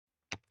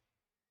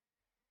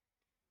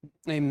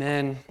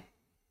Amen.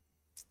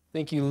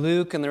 Thank you,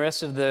 Luke, and the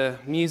rest of the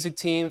music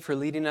team for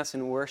leading us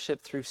in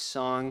worship through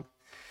song.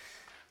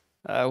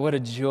 What a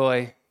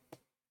joy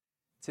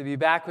to be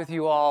back with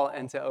you all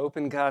and to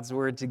open God's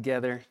Word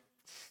together.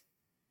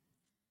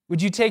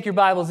 Would you take your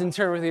Bibles and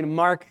turn with me to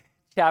Mark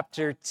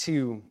chapter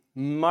 2?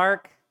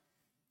 Mark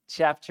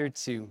chapter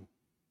 2.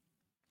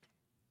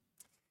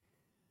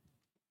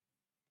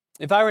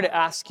 If I were to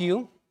ask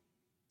you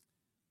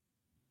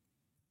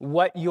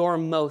what your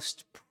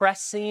most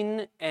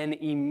pressing and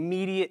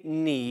immediate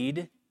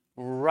need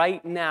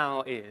right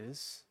now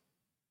is,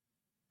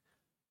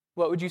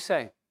 what would you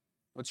say?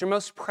 What's your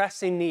most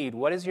pressing need?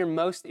 What is your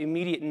most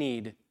immediate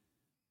need?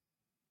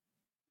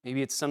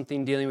 Maybe it's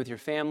something dealing with your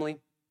family.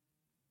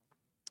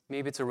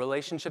 Maybe it's a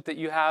relationship that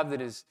you have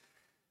that is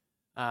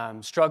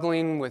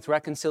struggling with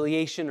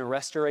reconciliation or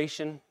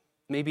restoration.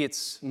 Maybe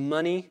it's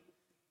money.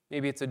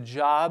 Maybe it's a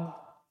job.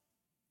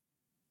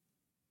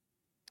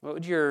 What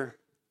would your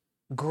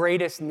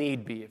greatest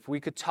need be? If we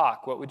could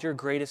talk, what would your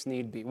greatest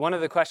need be? One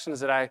of the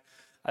questions that I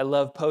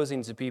love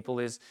posing to people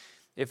is,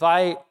 if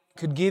I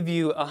could give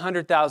you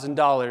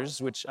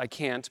 $100,000, which I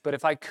can't, but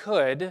if I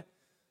could,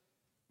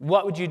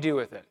 what would you do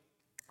with it?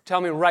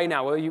 Tell me right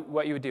now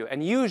what you would do.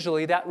 And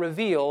usually that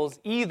reveals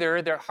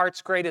either their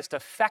heart's greatest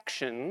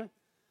affection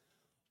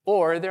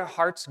or their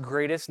heart's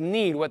greatest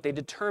need, what they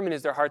determine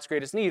is their heart's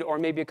greatest need, or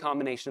maybe a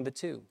combination of the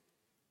two.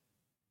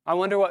 I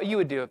wonder what you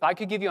would do. If I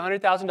could give you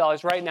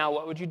 $100,000 right now,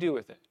 what would you do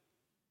with it?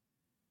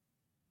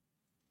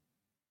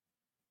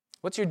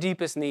 What's your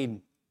deepest need?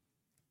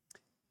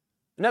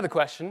 Another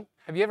question,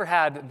 have you ever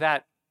had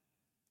that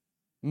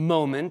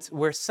moment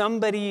where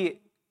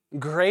somebody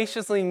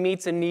graciously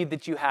meets a need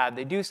that you have?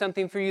 They do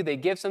something for you, they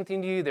give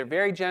something to you, they're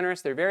very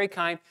generous, they're very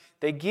kind,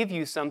 they give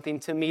you something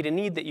to meet a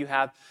need that you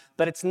have,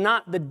 but it's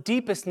not the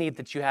deepest need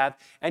that you have,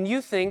 and you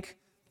think,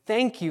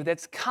 thank you,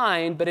 that's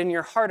kind, but in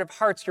your heart of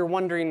hearts, you're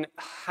wondering,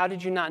 how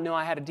did you not know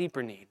I had a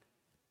deeper need?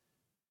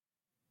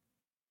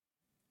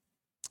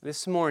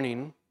 This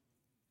morning,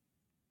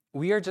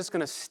 we are just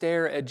going to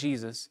stare at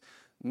Jesus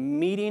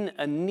meeting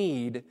a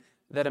need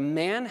that a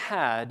man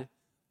had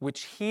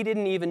which he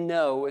didn't even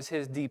know was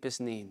his deepest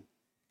need.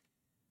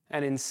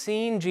 And in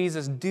seeing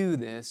Jesus do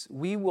this,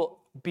 we will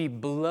be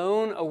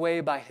blown away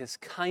by his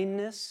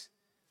kindness,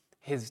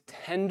 his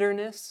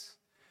tenderness,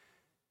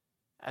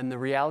 and the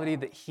reality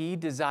that he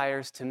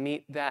desires to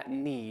meet that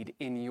need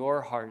in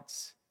your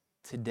hearts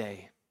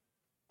today.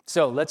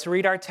 So let's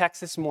read our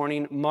text this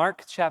morning,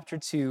 Mark chapter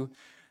 2,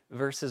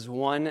 verses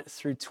 1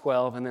 through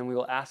 12, and then we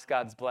will ask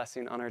God's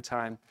blessing on our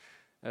time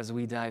as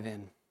we dive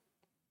in.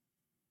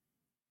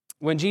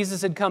 When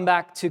Jesus had come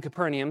back to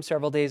Capernaum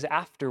several days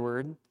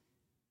afterward,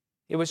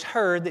 it was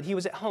heard that he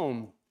was at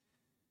home,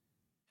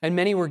 and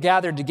many were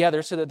gathered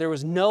together so that there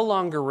was no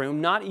longer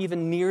room, not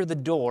even near the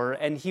door,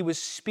 and he was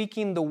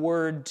speaking the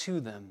word to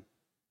them.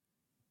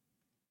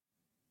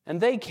 And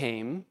they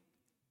came,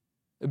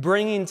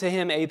 bringing to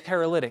him a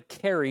paralytic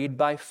carried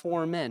by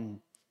 4 men.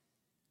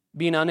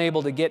 Being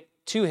unable to get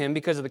to him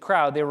because of the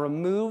crowd, they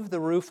removed the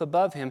roof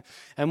above him,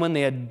 and when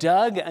they had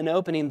dug an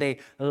opening, they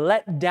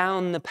let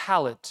down the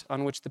pallet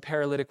on which the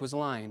paralytic was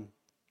lying.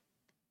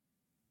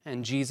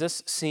 And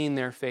Jesus, seeing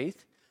their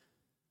faith,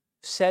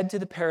 said to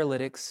the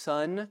paralytic,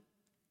 "Son,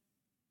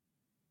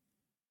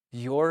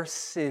 your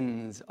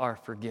sins are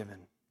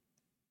forgiven."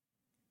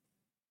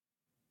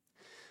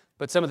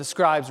 But some of the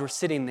scribes were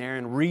sitting there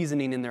and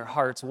reasoning in their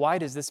hearts, "Why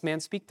does this man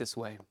speak this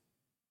way?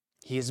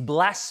 He is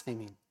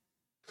blaspheming.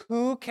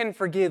 Who can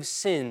forgive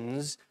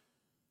sins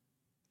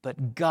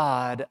but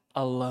God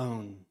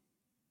alone?"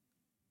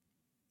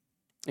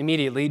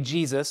 Immediately,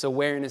 Jesus,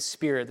 aware in his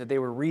spirit that they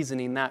were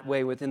reasoning that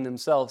way within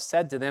themselves,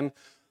 said to them,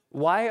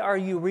 "Why are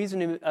you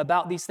reasoning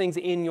about these things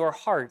in your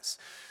hearts?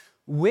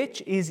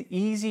 Which is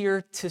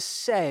easier to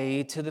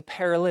say to the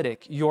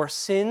paralytic, 'Your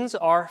sins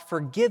are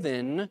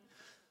forgiven,'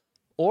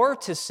 or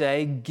to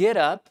say, 'Get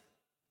up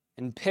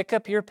and pick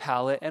up your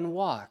pallet and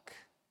walk'?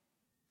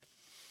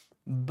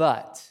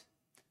 But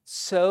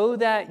so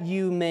that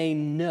you may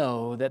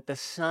know that the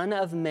Son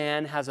of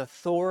Man has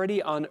authority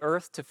on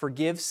earth to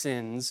forgive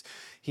sins,"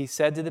 he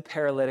said to the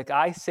paralytic,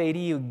 "I say to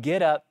you,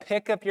 get up,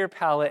 pick up your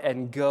pallet,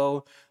 and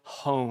go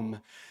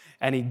home."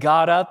 And he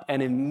got up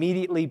and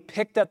immediately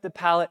picked up the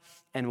pallet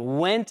and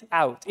went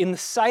out in the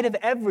sight of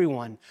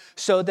everyone,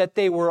 so that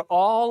they were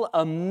all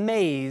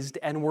amazed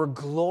and were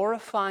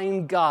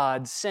glorifying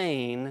God,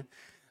 saying,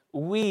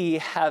 "We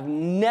have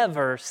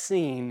never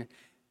seen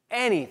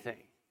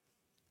anything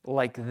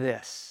like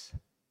this."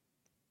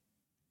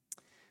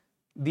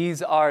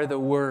 These are the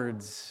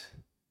words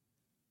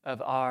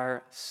of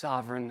our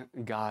sovereign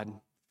God.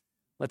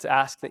 Let's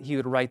ask that he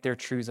would write their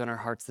truths on our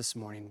hearts this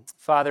morning.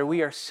 Father,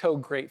 we are so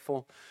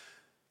grateful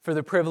for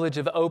the privilege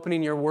of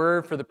opening your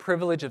word, for the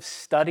privilege of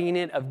studying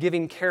it, of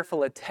giving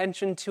careful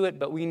attention to it,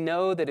 but we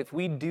know that if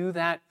we do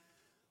that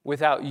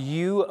without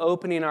you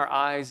opening our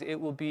eyes, it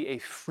will be a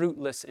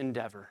fruitless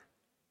endeavor.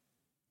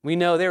 We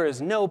know there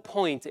is no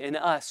point in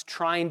us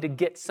trying to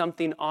get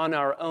something on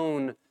our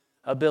own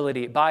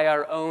ability, by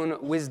our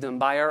own wisdom,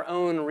 by our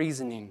own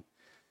reasoning.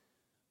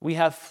 We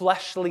have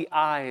fleshly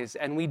eyes,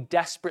 and we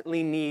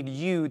desperately need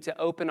you to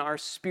open our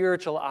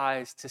spiritual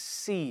eyes to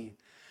see.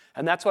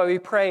 And that's why we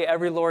pray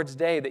every Lord's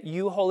Day that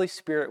you, Holy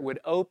Spirit, would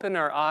open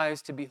our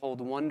eyes to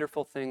behold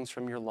wonderful things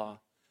from your law.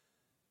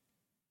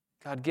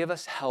 God, give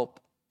us help.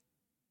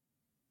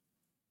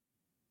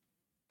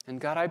 And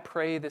God, I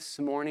pray this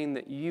morning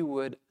that you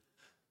would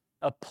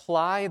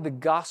apply the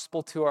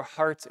gospel to our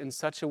hearts in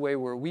such a way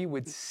where we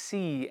would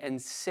see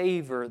and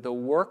savor the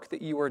work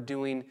that you are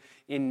doing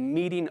in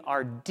meeting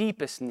our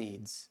deepest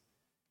needs,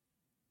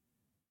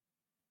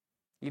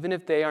 even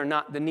if they are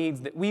not the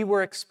needs that we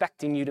were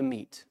expecting you to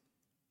meet.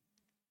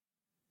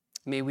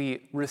 May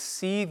we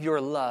receive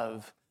your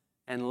love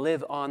and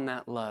live on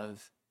that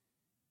love,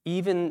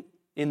 even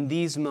in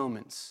these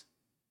moments,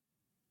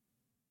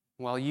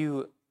 while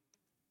you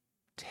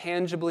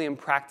tangibly and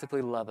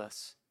practically love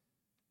us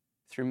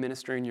through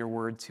ministering your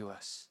word to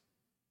us.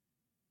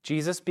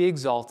 Jesus, be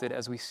exalted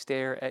as we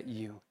stare at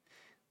you.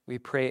 We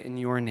pray in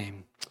your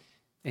name.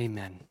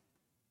 Amen.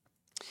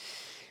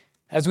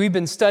 As we've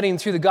been studying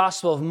through the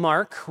Gospel of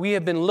Mark, we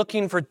have been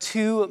looking for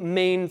two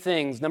main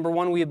things. Number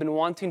one, we have been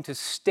wanting to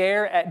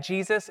stare at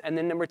Jesus, and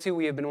then number two,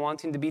 we have been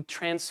wanting to be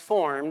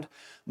transformed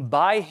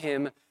by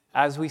him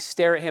as we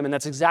stare at him. And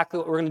that's exactly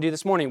what we're going to do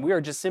this morning. We are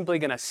just simply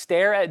going to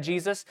stare at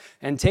Jesus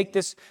and take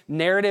this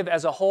narrative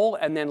as a whole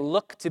and then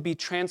look to be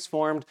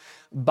transformed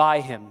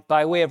by him.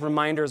 By way of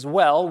reminder as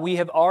well, we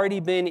have already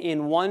been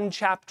in one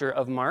chapter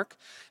of Mark,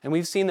 and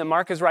we've seen that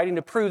Mark is writing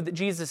to prove that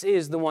Jesus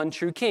is the one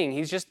true king.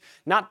 He's just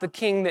not the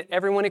king that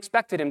everyone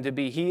expected him to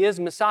be. He is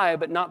Messiah,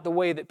 but not the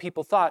way that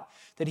people thought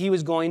that he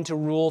was going to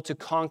rule, to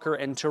conquer,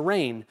 and to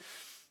reign.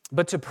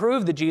 But to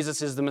prove that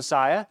Jesus is the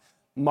Messiah,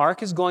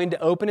 Mark is going to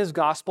open his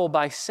gospel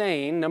by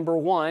saying, number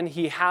one,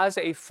 he has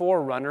a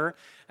forerunner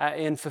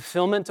in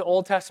fulfillment to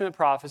Old Testament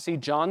prophecy.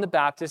 John the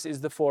Baptist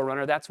is the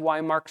forerunner. That's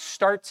why Mark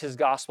starts his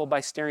gospel by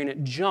staring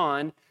at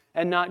John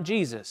and not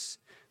Jesus.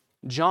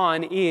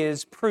 John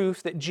is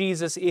proof that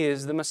Jesus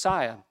is the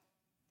Messiah.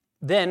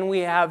 Then we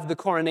have the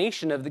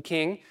coronation of the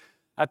king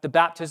at the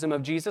baptism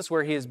of Jesus,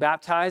 where he is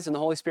baptized and the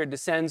Holy Spirit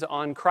descends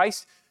on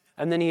Christ.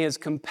 And then he is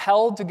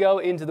compelled to go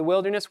into the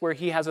wilderness where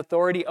he has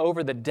authority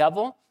over the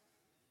devil.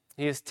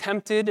 He is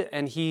tempted,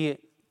 and he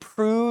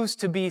proves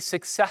to be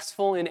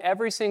successful in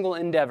every single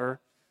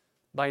endeavor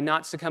by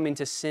not succumbing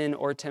to sin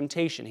or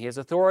temptation. He has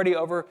authority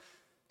over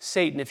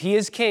Satan. If he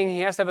is king,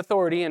 he has to have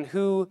authority. And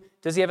who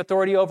does he have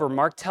authority over?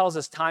 Mark tells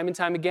us time and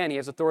time again, he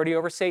has authority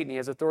over Satan. He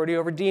has authority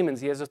over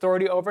demons. He has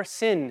authority over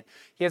sin.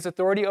 He has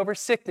authority over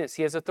sickness.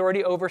 He has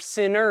authority over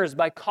sinners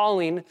by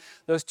calling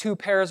those two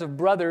pairs of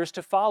brothers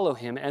to follow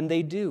him, and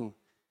they do.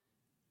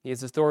 He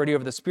has authority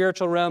over the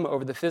spiritual realm,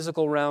 over the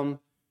physical realm.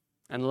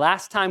 And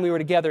last time we were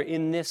together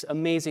in this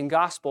amazing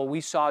gospel, we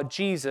saw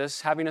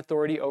Jesus having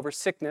authority over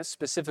sickness,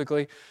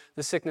 specifically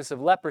the sickness of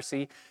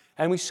leprosy.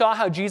 And we saw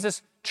how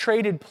Jesus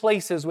traded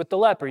places with the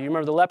leper. You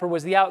remember the leper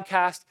was the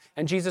outcast,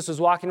 and Jesus was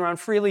walking around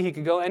freely. He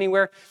could go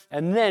anywhere.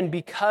 And then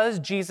because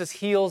Jesus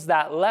heals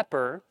that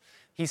leper,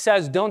 he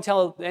says, don't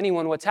tell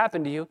anyone what's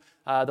happened to you.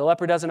 The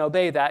leper doesn't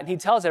obey that. And he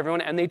tells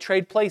everyone, and they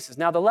trade places.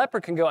 Now, the leper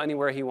can go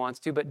anywhere he wants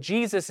to, but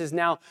Jesus is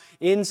now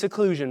in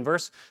seclusion.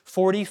 Verse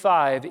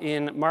 45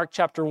 in Mark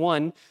chapter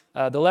 1,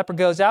 the leper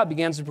goes out,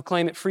 begins to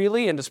proclaim it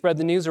freely and to spread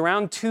the news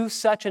around to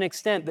such an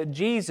extent that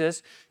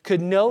Jesus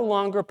could no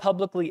longer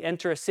publicly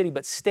enter a city,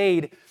 but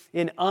stayed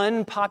in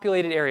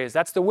unpopulated areas.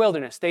 That's the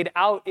wilderness, stayed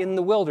out in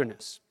the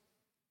wilderness.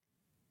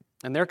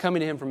 And they're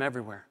coming to him from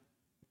everywhere.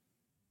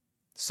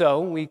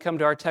 So we come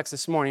to our text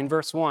this morning,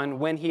 verse 1,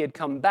 when he had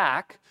come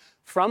back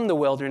from the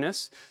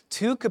wilderness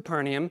to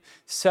Capernaum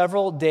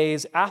several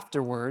days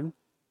afterward,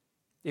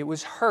 it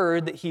was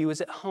heard that he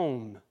was at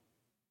home.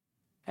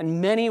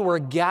 And many were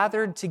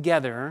gathered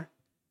together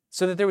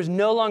so that there was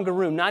no longer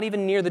room, not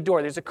even near the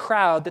door. There's a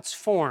crowd that's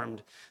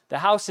formed. The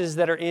houses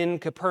that are in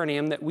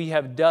Capernaum that we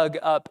have dug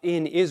up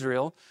in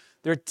Israel,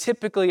 they're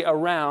typically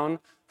around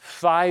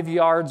 5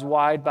 yards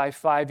wide by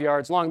 5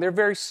 yards long. They're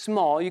very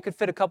small. You could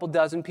fit a couple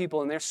dozen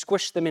people in there,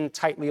 squish them in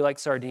tightly like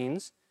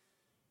sardines.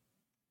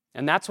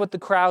 And that's what the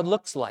crowd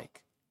looks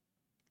like.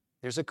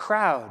 There's a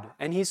crowd,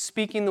 and he's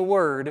speaking the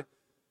word,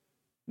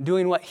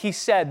 doing what he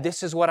said,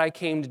 this is what I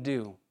came to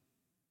do.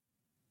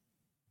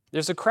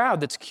 There's a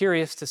crowd that's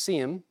curious to see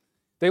him.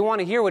 They want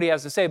to hear what he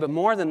has to say, but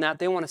more than that,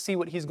 they want to see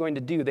what he's going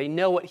to do. They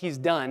know what he's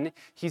done.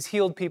 He's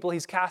healed people.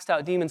 He's cast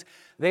out demons.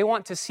 They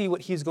want to see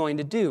what he's going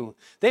to do.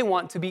 They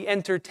want to be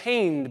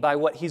entertained by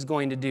what he's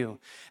going to do.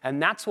 And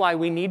that's why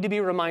we need to be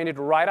reminded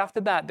right off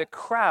the bat that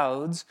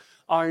crowds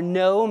are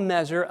no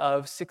measure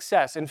of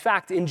success. In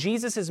fact, in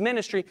Jesus'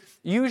 ministry,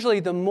 usually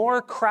the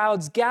more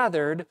crowds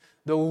gathered,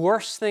 the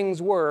worse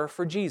things were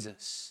for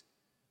Jesus.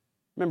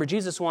 Remember,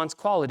 Jesus wants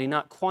quality,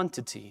 not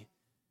quantity.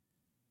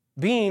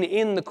 Being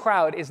in the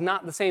crowd is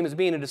not the same as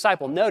being a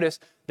disciple. Notice,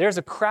 there's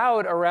a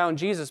crowd around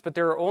Jesus, but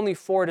there are only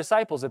 4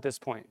 disciples at this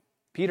point: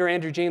 Peter,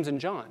 Andrew, James, and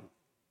John.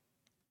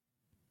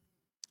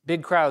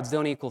 Big crowds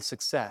don't equal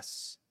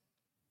success.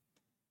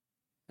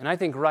 And I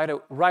think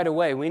right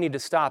away we need to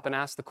stop and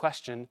ask the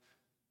question,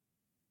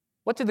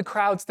 what did the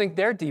crowds think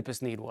their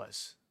deepest need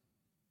was?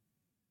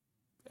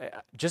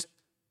 just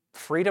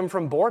freedom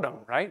from boredom,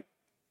 right?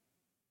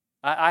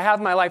 I have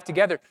my life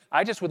together.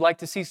 I just would like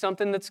to see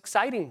something that's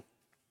exciting.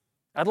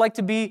 I'd like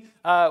to be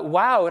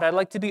wowed. I'd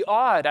like to be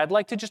awed. I'd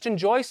like to just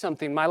enjoy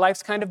something. My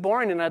life's kind of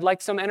boring and I'd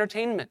like some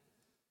entertainment.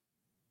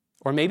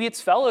 Or maybe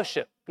it's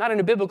fellowship, not in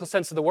a biblical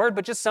sense of the word,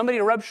 but just somebody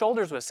to rub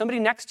shoulders with, somebody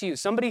next to you,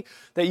 somebody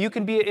that you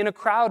can be in a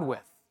crowd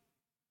with.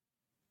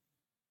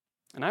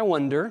 And I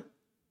wonder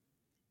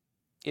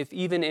if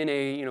even in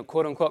a,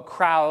 quote unquote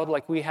crowd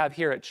like we have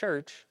here at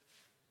church,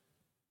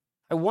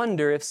 I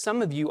wonder if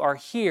some of you are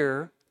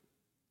here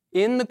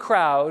in the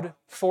crowd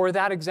for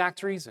that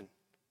exact reason.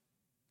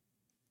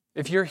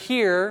 If you're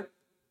here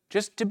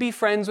just to be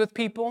friends with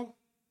people,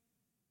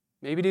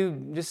 maybe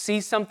to just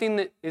see something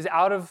that is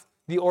out of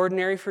the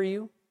ordinary for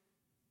you,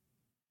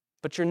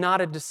 but you're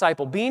not a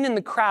disciple. Being in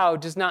the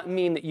crowd does not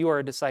mean that you are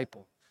a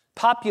disciple.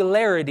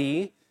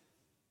 Popularity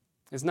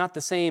is not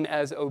the same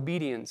as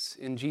obedience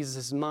in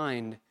Jesus'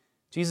 mind.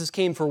 Jesus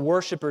came for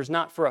worshipers,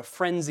 not for a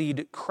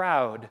frenzied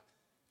crowd.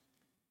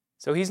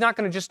 So he's not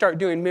going to just start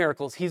doing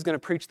miracles. He's going to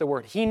preach the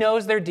word. He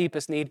knows their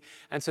deepest need,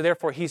 and so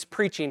therefore he's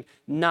preaching,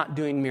 not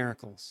doing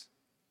miracles.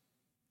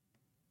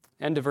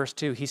 End of verse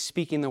 2, he's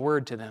speaking the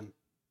word to them.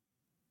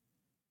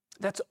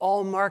 That's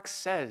all Mark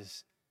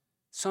says.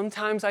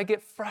 Sometimes I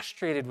get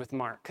frustrated with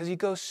Mark because he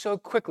goes so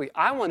quickly.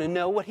 I want to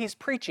know what he's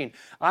preaching.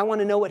 I want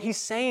to know what he's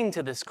saying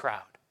to this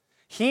crowd.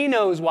 He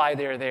knows why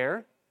they're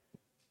there.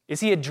 Is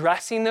he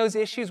addressing those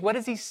issues? What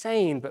is he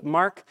saying? But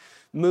Mark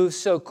moves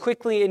so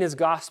quickly in his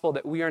gospel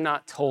that we are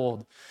not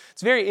told.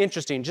 It's very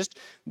interesting. Just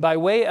by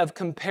way of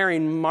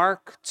comparing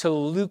Mark to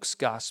Luke's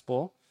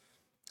gospel,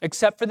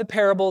 except for the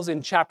parables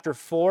in chapter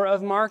 4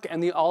 of Mark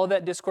and the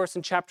Olivet Discourse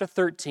in chapter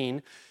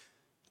 13,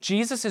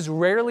 Jesus is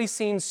rarely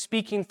seen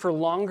speaking for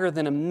longer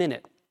than a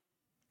minute.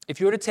 If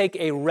you were to take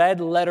a red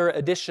letter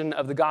edition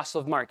of the Gospel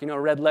of Mark, a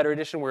red letter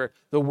edition where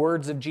the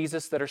words of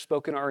Jesus that are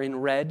spoken are in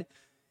red.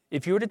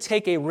 If you were to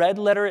take a red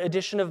letter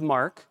edition of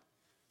Mark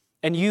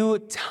and you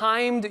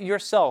timed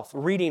yourself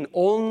reading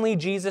only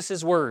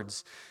Jesus'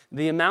 words,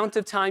 the amount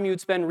of time you would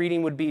spend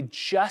reading would be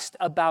just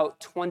about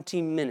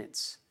 20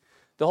 minutes.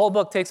 The whole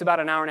book takes about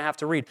an hour and a half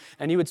to read,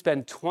 and you would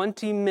spend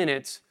 20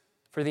 minutes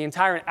for the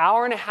entire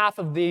hour and a half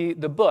of the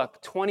book.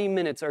 20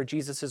 minutes are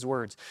Jesus'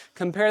 words.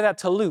 Compare that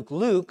to Luke.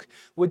 Luke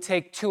would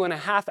take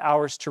 2.5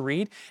 hours to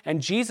read,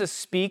 and Jesus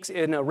speaks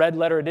in a red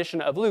letter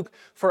edition of Luke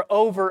for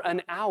over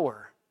an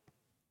hour.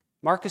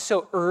 Mark is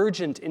so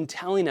urgent in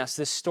telling us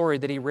this story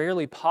that he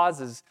rarely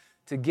pauses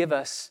to give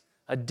us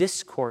a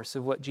discourse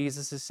of what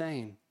Jesus is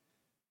saying.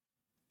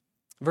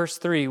 Verse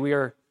 3, we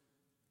are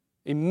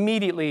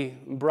immediately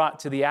brought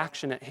to the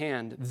action at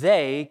hand.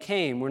 They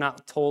came. We're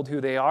not told who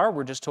they are.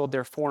 We're just told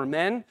they're 4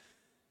 men.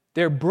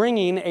 They're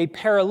bringing a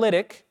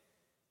paralytic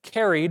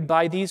carried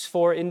by these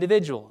 4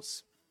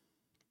 individuals.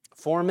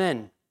 4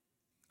 men.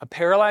 A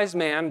paralyzed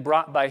man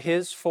brought by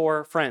his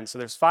 4 friends. So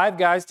there's 5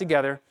 guys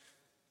together.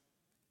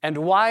 And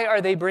why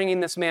are they bringing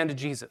this man to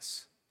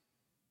Jesus?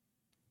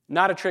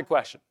 Not a trick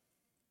question.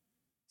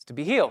 It's to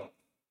be healed.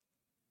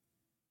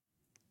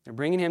 They're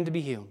bringing him to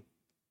be healed.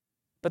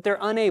 But they're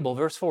unable,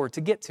 verse 4,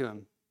 to get to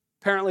him.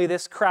 Apparently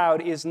this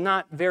crowd is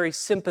not very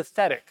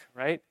sympathetic,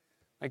 right?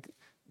 Like,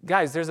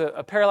 guys, there's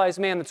a paralyzed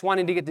man that's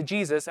wanting to get to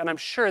Jesus, and I'm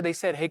sure they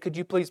said, hey, could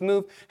you please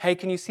move? Hey,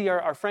 can you see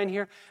our friend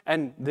here?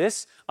 And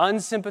this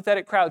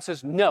unsympathetic crowd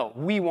says, no,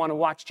 we want to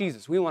watch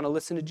Jesus. We want to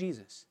listen to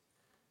Jesus.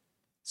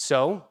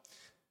 So,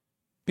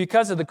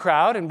 because of the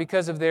crowd and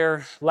because of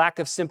their lack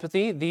of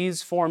sympathy,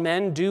 these 4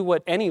 men do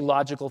what any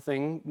logical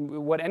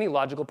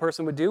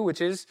person would do, which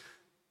is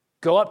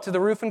go up to the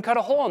roof and cut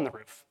a hole in the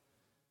roof.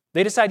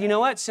 They decide, you know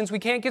what? Since we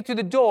can't get through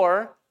the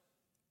door,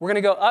 we're going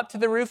to go up to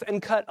the roof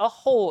and cut a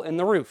hole in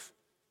the roof.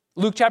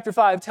 Luke chapter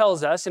 5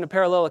 tells us, in a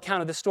parallel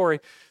account of the story,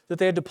 that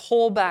they had to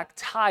pull back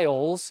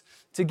tiles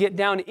to get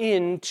down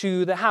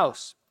into the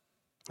house.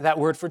 That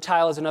word for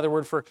tile is another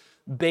word for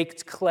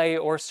baked clay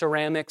or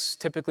ceramics.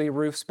 Typically,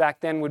 roofs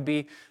back then would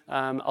be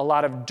a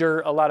lot of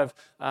dirt, a lot of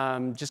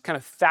just kind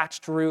of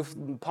thatched roof,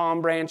 palm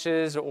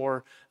branches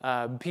or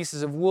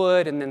pieces of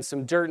wood, and then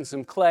some dirt and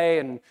some clay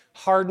and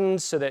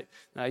hardened so that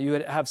you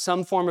would have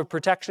some form of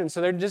protection. So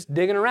they're just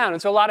digging around.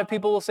 And so a lot of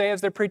people will say, as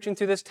they're preaching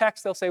through this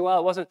text, they'll say, well,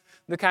 it wasn't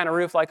the kind of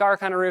roof like our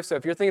kind of roof. So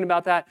if you're thinking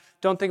about that,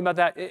 don't think about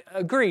that.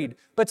 Agreed.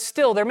 But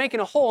still, they're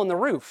making a hole in the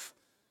roof.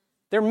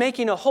 They're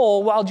making a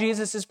hole while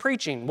Jesus is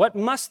preaching. What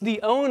must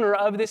the owner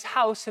of this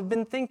house have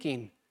been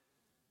thinking?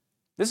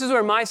 This is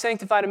where my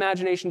sanctified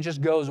imagination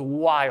just goes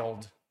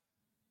wild.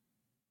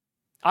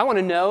 I want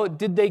to know,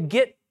 did they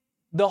get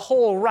the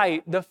hole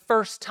right the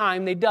first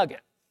time they dug it?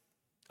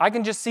 I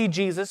can just see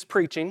Jesus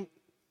preaching,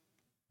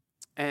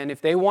 and if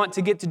they want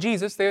to get to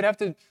Jesus, they would have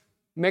to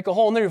make a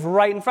hole in the roof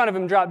right in front of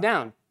him and drop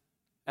down.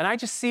 And I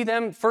just see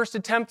them, first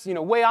attempt,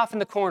 way off in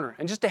the corner,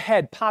 and just a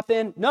head pop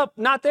in. Nope,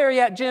 not there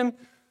yet, Jim.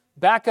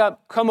 Back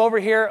up, come over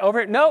here,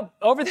 nope,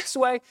 over this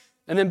way,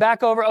 and then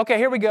back over. Okay,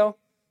 here we go.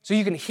 So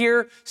you can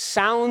hear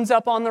sounds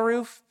up on the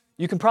roof.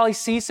 You can probably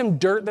see some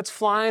dirt that's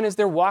flying as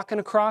they're walking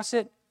across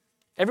it.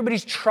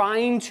 Everybody's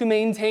trying to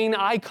maintain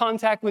eye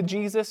contact with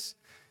Jesus.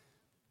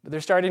 but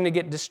they're starting to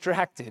get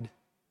distracted.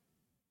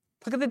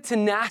 Look at the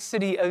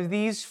tenacity of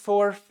these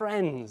 4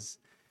 friends.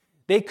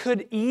 They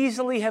could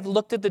easily have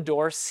looked at the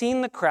door,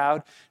 seen the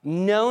crowd,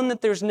 known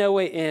that there's no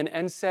way in,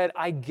 and said,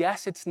 I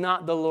guess it's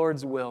not the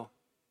Lord's will.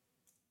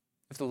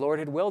 If the Lord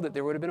had willed it,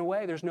 there would have been a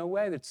way. There's no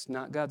way. That's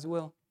not God's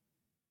will.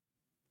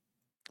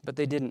 But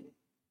they didn't.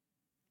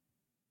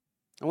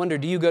 I wonder,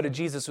 do you go to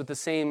Jesus with the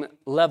same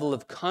level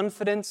of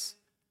confidence,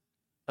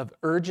 of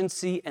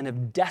urgency, and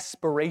of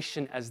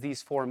desperation as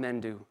these 4 men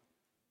do?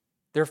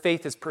 Their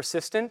faith is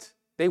persistent.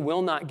 They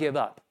will not give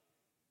up.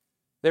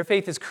 Their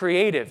faith is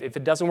creative. If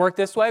it doesn't work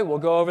this way, we'll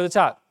go over the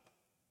top.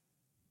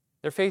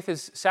 Their faith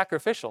is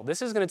sacrificial.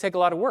 This is going to take a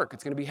lot of work.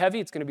 It's going to be heavy.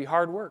 It's going to be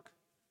hard work.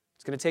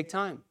 It's going to take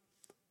time.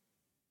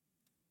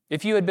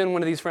 If you had been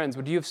one of these friends,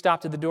 would you have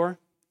stopped at the door?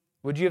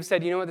 Would you have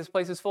said, you know what, this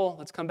place is full.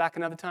 Let's come back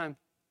another time.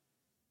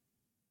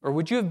 Or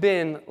would you have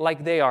been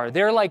like they are?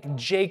 They're like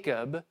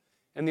Jacob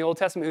in the Old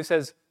Testament who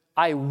says,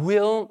 I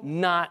will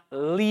not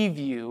leave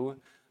you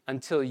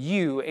until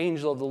you,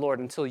 angel of the Lord,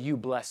 until you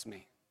bless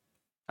me.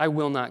 I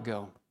will not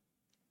go.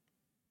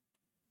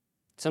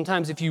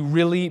 Sometimes if you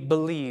really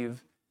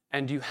believe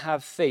and you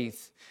have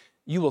faith,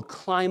 you will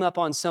climb up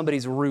on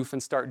somebody's roof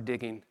and start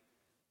digging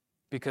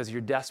because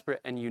you're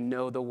desperate and you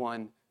know the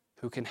one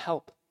who can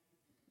help.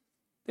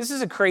 This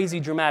is a crazy,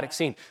 dramatic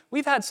scene.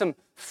 We've had some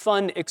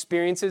fun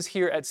experiences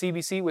here at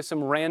CBC with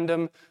some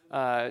random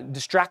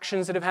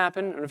distractions that have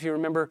happened. I don't know if you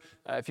remember,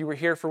 if you were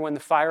here for when the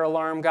fire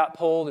alarm got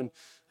pulled, and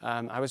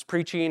I was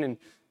preaching, and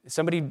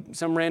some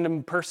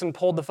random person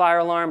pulled the fire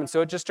alarm, and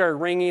so it just started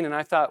ringing, and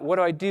I thought, what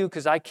do I do?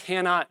 Because I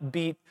cannot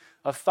beat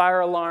a fire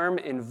alarm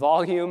in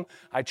volume.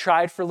 I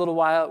tried for a little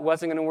while. It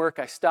wasn't going to work.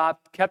 I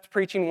stopped, kept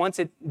preaching. Once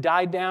it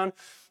died down,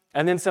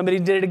 and then somebody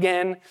did it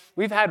again.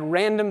 We've had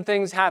random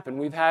things happen.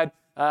 We've had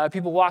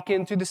people walk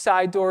in through the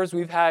side doors.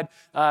 We've had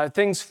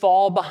things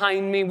fall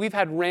behind me. We've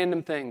had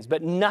random things.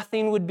 But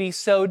nothing would be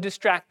so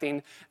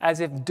distracting as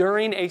if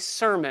during a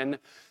sermon,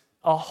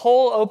 a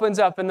hole opens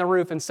up in the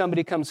roof and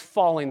somebody comes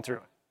falling through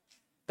it.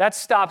 That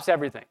stops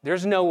everything.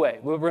 There's no way.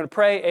 We're going to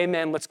pray,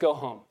 amen, let's go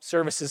home.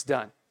 Service is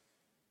done.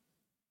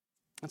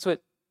 That's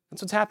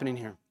what's happening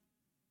here.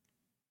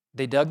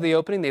 They dug the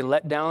opening. They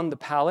let down the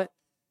pallet.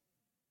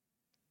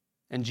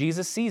 And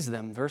Jesus sees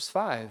them, verse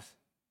 5.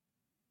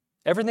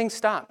 Everything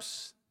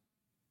stops.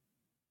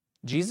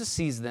 Jesus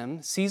sees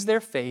them, sees their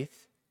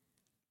faith,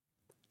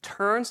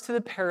 turns to the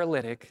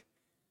paralytic,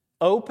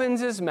 opens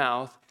his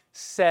mouth,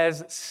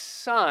 says,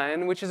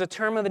 son, which is a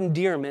term of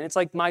endearment. It's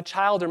like my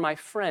child or my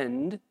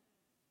friend.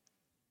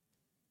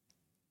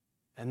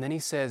 And then he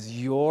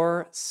says,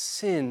 your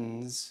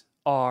sins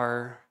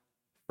are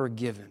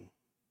forgiven.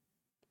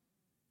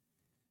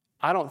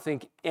 I don't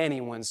think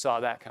anyone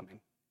saw that coming.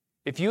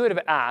 If you would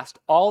have asked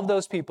all of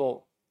those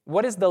people,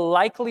 what is the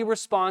likely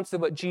response to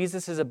what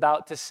Jesus is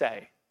about to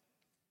say?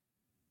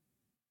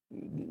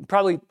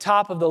 Probably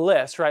top of the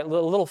list, right? A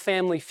little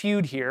family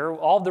feud here.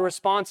 All of the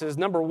responses,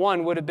 number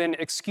 1 would have been,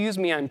 excuse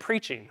me, I'm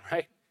preaching,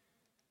 right?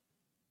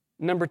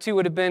 Number 2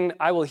 would have been,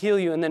 I will heal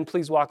you and then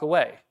please walk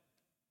away.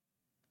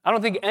 I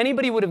don't think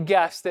anybody would have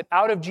guessed that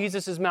out of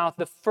Jesus' mouth,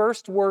 the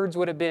first words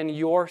would have been,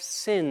 your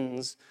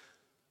sins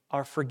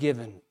are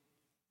forgiven.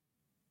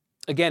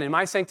 Again, in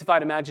my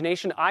sanctified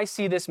imagination, I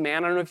see this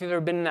man. I don't know if you've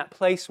ever been in that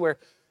place where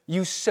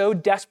you so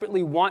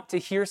desperately want to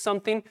hear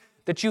something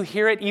that you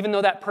hear it even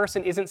though that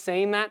person isn't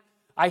saying that.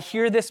 I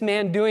hear this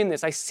man doing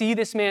this. I see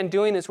this man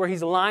doing this where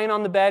he's lying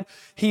on the bed.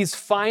 He's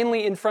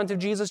finally in front of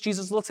Jesus.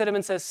 Jesus looks at him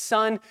and says,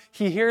 son.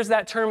 He hears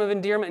that term of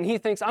endearment and he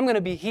thinks, I'm going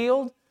to be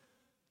healed.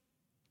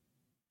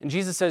 And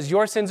Jesus says,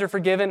 your sins are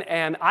forgiven.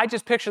 And I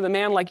just picture the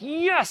man like,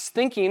 yes,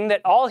 thinking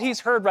that all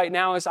he's heard right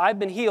now is I've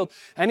been healed.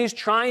 And he's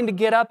trying to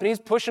get up and he's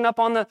pushing up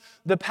on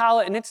the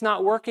pallet and it's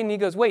not working. And he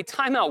goes, wait,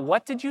 time out.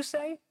 What did you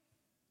say?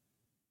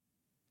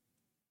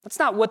 That's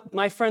not what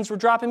my friends were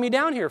dropping me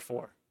down here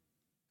for.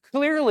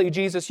 Clearly,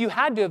 Jesus, you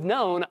had to have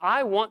known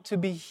I want to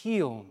be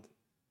healed.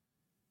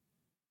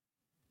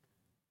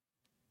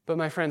 But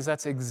my friends,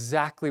 that's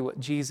exactly what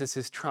Jesus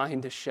is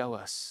trying to show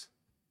us.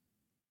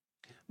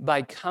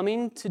 By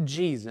coming to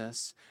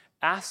Jesus,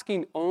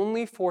 asking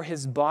only for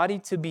his body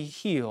to be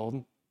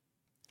healed,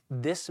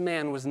 this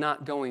man was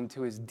not going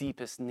to his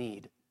deepest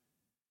need.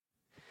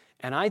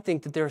 And I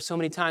think that there are so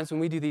many times when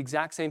we do the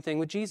exact same thing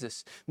with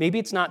Jesus. Maybe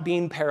it's not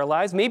being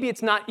paralyzed. Maybe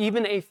it's not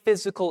even a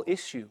physical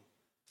issue.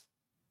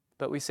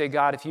 But we say,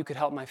 God, if you could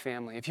help my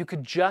family, if you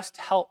could just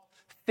help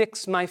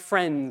fix my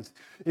friends,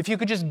 if you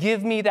could just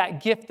give me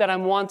that gift that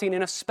I'm wanting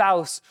in a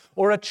spouse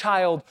or a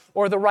child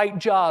or the right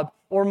job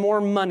or more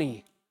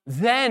money,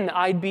 then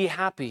I'd be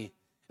happy.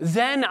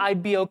 Then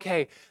I'd be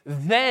okay.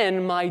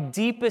 Then my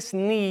deepest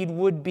need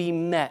would be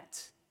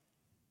met.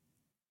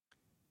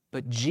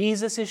 But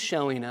Jesus is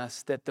showing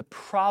us that the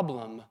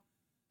problem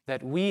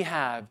that we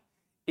have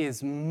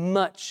is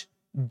much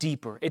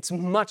deeper. It's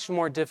much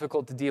more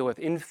difficult to deal with.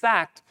 In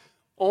fact,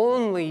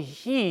 only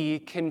he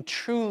can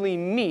truly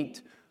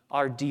meet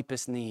our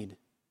deepest need.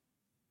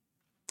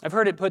 I've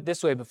heard it put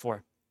this way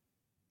before.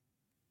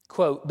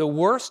 Quote, the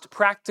worst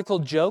practical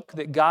joke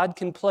that God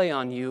can play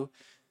on you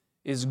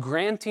is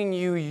granting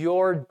you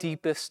your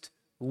deepest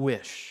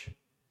wish.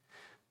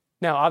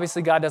 Now,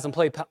 obviously, God doesn't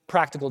play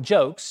practical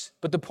jokes,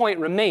 but the point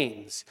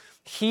remains.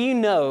 He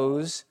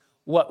knows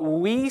what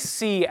we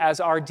see as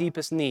our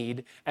deepest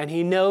need, and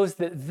he knows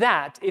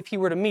that, if he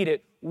were to meet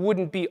it,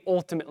 wouldn't be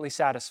ultimately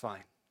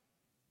satisfying.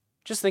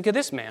 Just think of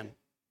this man.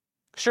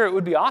 Sure, it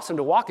would be awesome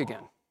to walk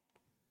again,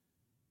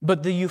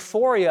 but the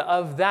euphoria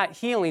of that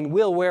healing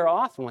will wear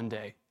off one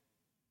day.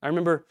 I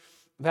remember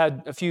I've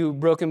had a few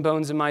broken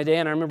bones in my day,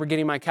 and I remember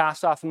getting my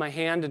cast off in my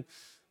hand, and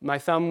my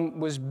thumb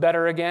was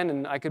better again,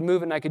 and I could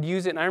move it, and I could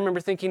use it, and I remember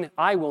thinking,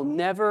 I will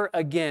never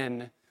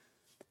again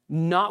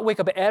not wake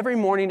up every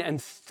morning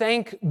and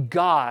thank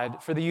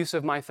God for the use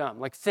of my thumb.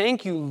 Like,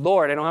 thank you,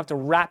 Lord. I don't have to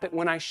wrap it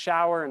when I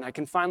shower, and I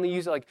can finally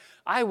use it. Like,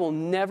 I will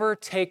never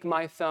take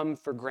my thumb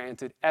for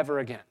granted ever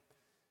again.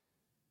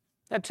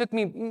 That took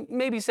me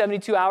maybe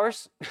 72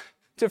 hours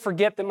to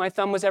forget that my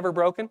thumb was ever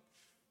broken.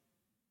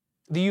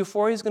 The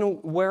euphoria is going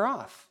to wear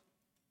off.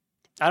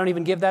 I don't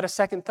even give that a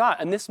second thought,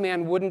 and this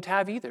man wouldn't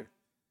have either.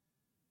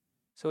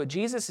 So what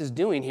Jesus is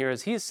doing here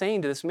is he is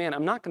saying to this man,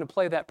 I'm not going to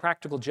play that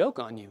practical joke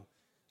on you.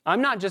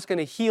 I'm not just going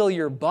to heal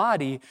your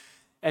body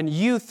and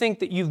you think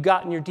that you've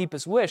gotten your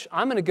deepest wish.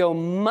 I'm going to go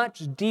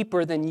much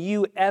deeper than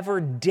you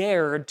ever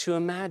dared to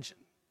imagine.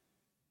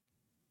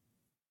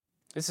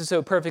 This is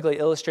so perfectly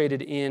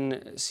illustrated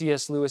in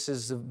C.S.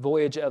 Lewis's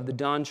Voyage of the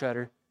Dawn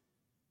Treader.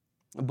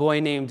 A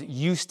boy named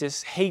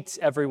Eustace hates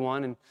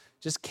everyone and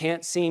just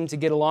can't seem to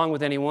get along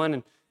with anyone.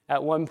 And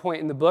at one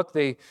point in the book,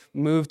 they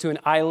move to an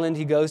island.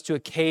 He goes to a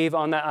cave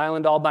on that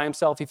island all by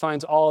himself. He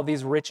finds all of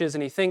these riches,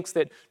 and he thinks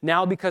that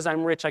now because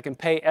I'm rich, I can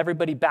pay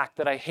everybody back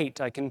that I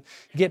hate. I can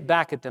get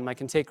back at them. I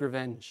can take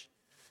revenge.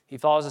 He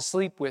falls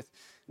asleep with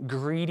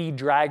greedy,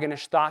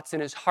 dragonish thoughts in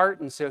his heart,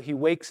 and so he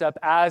wakes up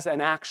as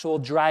an actual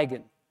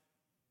dragon.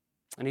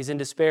 And he's in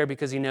despair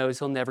because he knows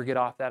he'll never get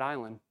off that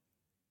island.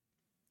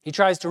 He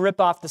tries to rip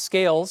off the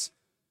scales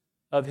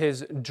of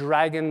his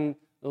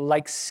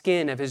dragon-like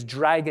skin, of his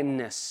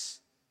dragonness,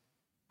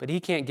 but he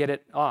can't get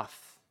it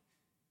off.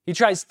 He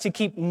tries to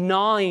keep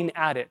gnawing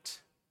at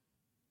it,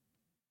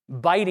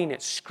 biting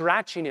it,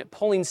 scratching it,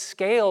 pulling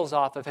scales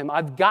off of him.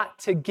 I've got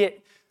to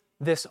get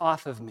this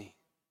off of me.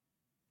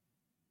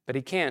 But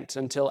he can't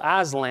until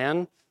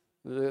Aslan,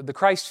 the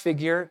Christ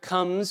figure,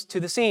 comes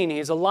to the scene.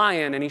 He's a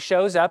lion, and he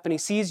shows up, and he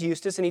sees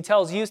Eustace, and he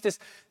tells Eustace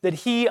that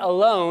he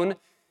alone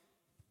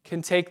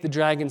can take the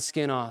dragon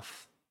skin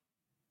off.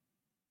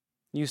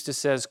 Eustace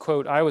says,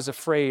 quote, I was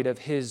afraid of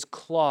his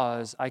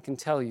claws, I can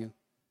tell you.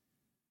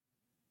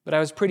 But I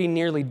was pretty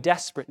nearly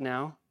desperate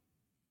now.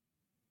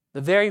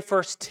 The very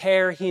first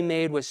tear he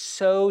made was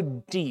so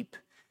deep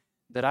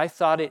that I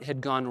thought it had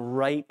gone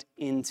right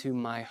into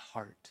my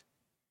heart.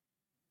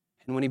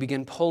 And when he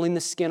began pulling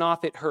the skin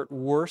off, it hurt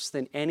worse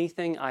than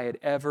anything I had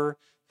ever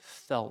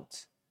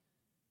felt.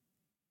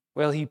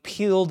 Well, he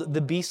peeled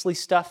the beastly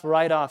stuff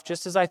right off,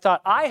 just as I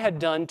thought I had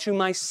done to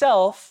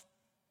myself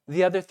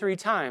the other 3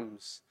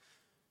 times.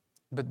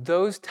 But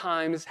those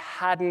times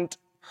hadn't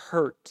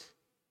hurt.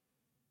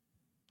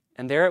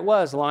 And there it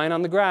was, lying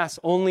on the grass,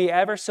 only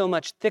ever so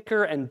much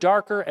thicker and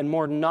darker and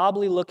more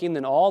knobbly looking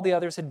than all the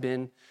others had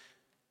been.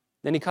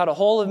 Then he caught a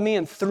hold of me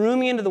and threw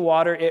me into the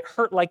water. It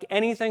hurt like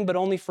anything, but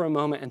only for a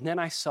moment. And then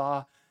I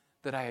saw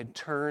that I had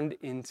turned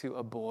into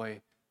a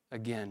boy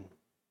again.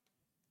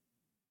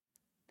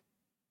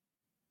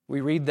 We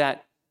read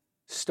that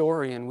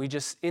story and we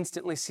just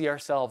instantly see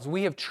ourselves.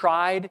 We have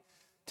tried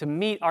to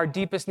meet our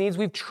deepest needs.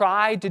 We've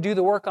tried to do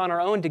the work on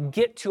our own to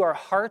get to our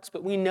hearts,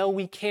 but we know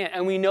we can't.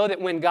 And we know that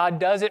when God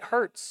does, it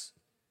hurts.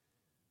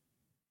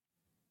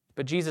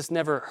 But Jesus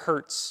never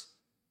hurts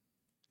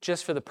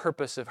just for the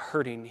purpose of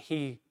hurting.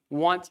 He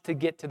wants to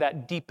get to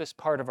that deepest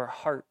part of our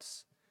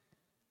hearts.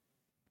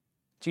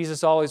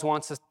 Jesus always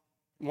wants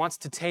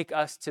to take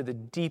us to the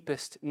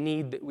deepest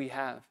need that we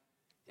have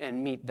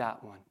and meet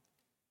that one.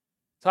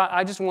 So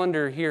I just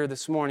wonder here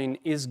this morning,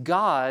 is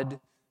God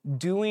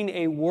doing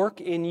a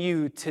work in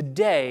you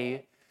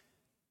today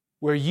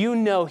where you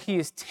know he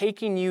is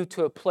taking you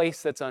to a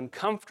place that's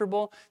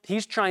uncomfortable?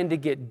 He's trying to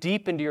get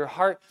deep into your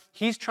heart.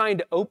 He's trying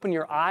to open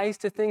your eyes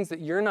to things that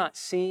you're not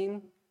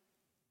seeing.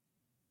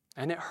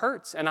 And it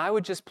hurts. And I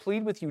would just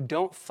plead with you,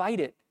 don't fight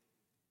it.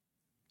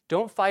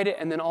 Don't fight it,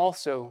 and then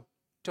also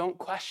don't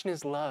question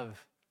his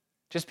love.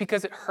 Just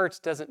because it hurts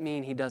doesn't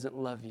mean he doesn't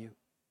love you.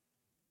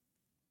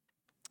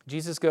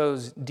 Jesus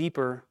goes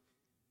deeper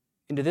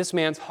into this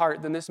man's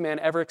heart than this man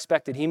ever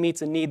expected. He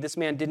meets a need this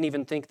man didn't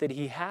even think that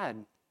he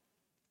had.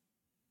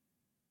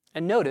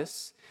 And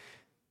notice,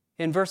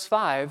 in verse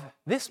 5,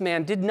 this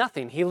man did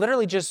nothing. He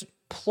literally just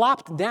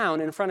plopped down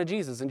in front of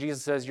Jesus, and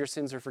Jesus says, your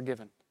sins are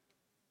forgiven.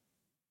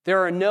 There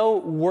are no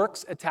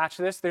works attached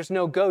to this. There's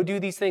no go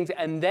do these things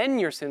and then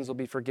your sins will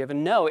be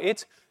forgiven. No,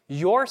 it's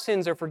your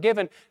sins are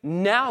forgiven.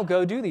 Now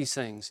go do these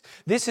things.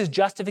 This is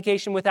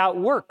justification without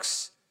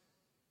works.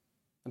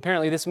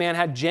 Apparently, this man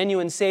had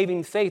genuine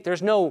saving faith.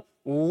 There's no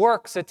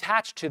works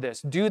attached to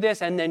this. Do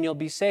this and then you'll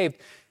be saved.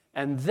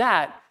 And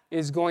that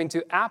is going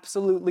to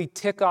absolutely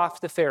tick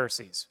off the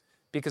Pharisees,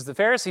 Because the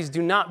Pharisees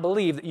do not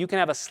believe that you can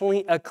have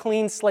a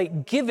clean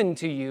slate given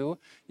to you.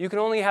 You can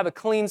only have a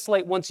clean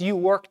slate once you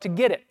work to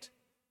get it.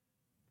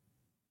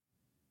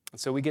 And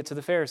so we get to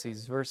the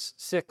Pharisees. Verse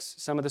 6,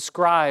 some of the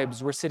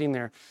scribes were sitting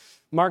there.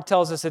 Mark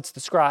tells us it's the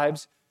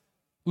scribes.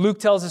 Luke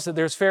tells us that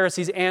there's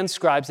Pharisees and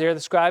scribes there.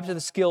 The scribes are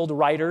the skilled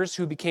writers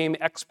who became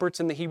experts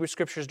in the Hebrew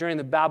Scriptures during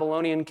the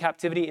Babylonian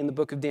captivity in the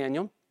book of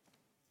Daniel.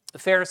 The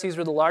Pharisees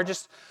were the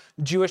largest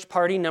Jewish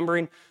party,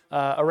 numbering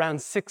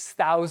around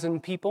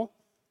 6,000 people.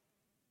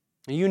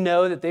 You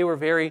know that they were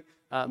very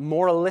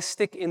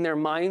moralistic in their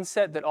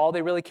mindset, that all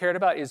they really cared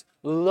about is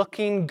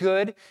looking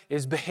good,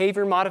 is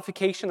behavior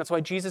modification. That's why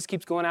Jesus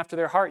keeps going after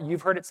their heart.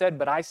 You've heard it said,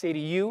 but I say to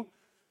you.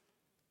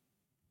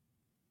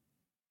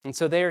 And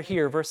so they are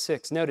here, verse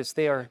 6. Notice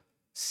they are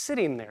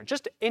sitting there.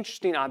 Just an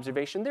interesting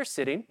observation. They're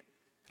sitting.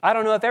 I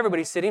don't know if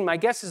everybody's sitting. My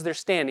guess is they're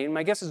standing.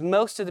 My guess is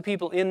most of the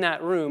people in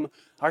that room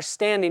are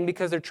standing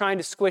because they're trying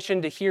to squish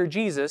in to hear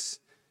Jesus,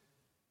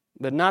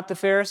 but not the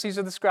Pharisees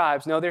or the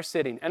scribes. No, they're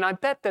sitting. And I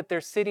bet that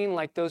they're sitting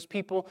like those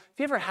people. Have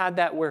you ever had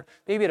that where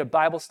maybe at a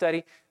Bible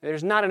study,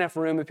 there's not enough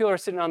room, and people are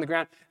sitting on the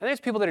ground, and there's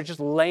people that are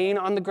just laying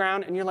on the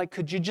ground, and you're like,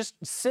 could you just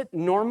sit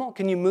normal?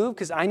 Can you move?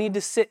 Because I need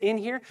to sit in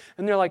here.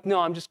 And they're like,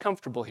 no, I'm just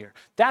comfortable here.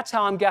 That's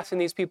how I'm guessing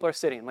these people are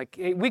sitting. Like,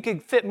 hey, we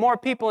could fit more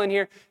people in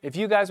here if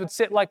you guys would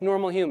sit like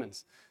normal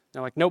humans.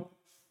 They're like, nope,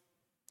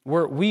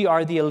 we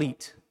are the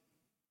elite.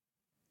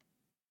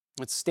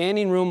 It's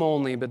standing room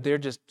only, but they're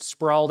just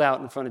sprawled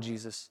out in front of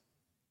Jesus.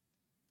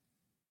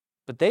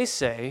 But they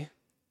say,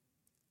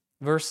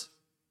 verse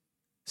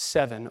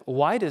 7,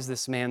 why does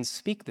this man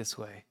speak this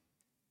way?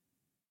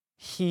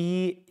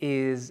 He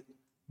is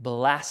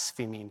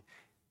blaspheming.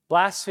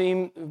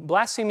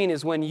 Blaspheming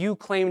is when you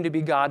claim to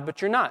be God,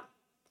 but you're not.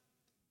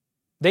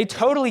 They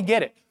totally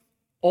get it.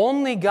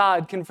 Only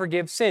God can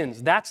forgive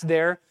sins. That's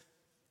their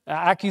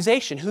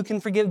accusation. Who can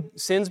forgive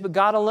sins but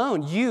God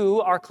alone?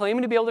 You are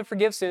claiming to be able to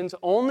forgive sins.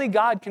 Only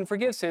God can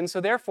forgive sins.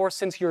 So therefore,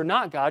 since you're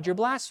not God, you're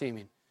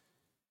blaspheming.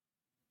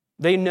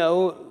 They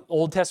know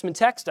Old Testament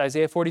text,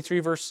 Isaiah 43,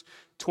 verse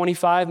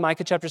 25,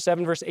 Micah chapter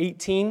 7, verse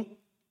 18,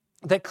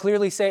 that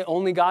clearly say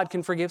only God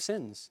can forgive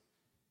sins.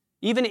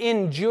 Even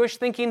in Jewish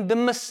thinking, the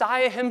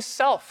Messiah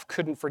himself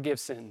couldn't forgive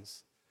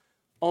sins.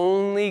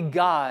 Only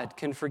God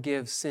can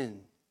forgive sin.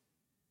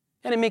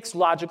 And it makes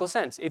logical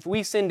sense. If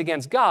we sinned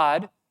against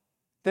God,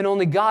 then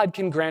only God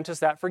can grant us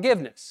that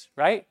forgiveness,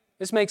 right?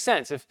 This makes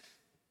sense.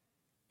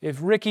 If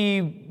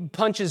Ricky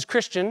punches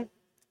Christian,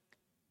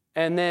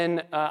 and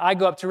then I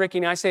go up to Ricky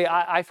and I say,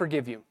 I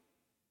forgive you.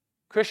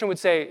 Christian would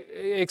say,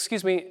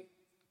 excuse me,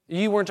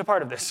 you weren't a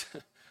part of this.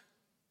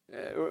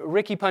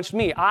 Ricky punched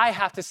me. I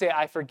have to say,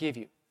 I forgive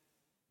you.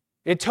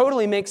 It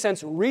totally makes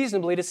sense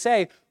reasonably to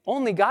say,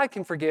 only God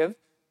can forgive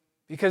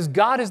because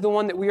God is the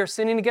one that we are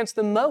sinning against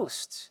the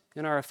most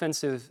in our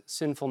offensive,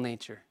 sinful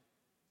nature.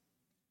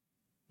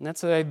 And that's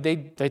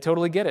they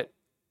totally get it.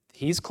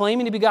 He's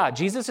claiming to be God.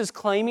 Jesus is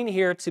claiming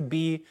here to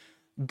be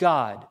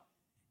God.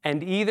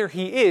 And either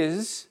he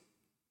is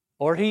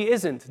or he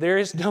isn't. There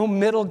is no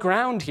middle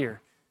ground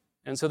here.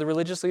 And so the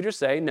religious leaders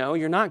say, no,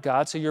 you're not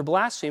God, so you're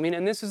blaspheming.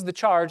 And this is the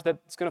charge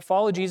that's going to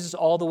follow Jesus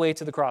all the way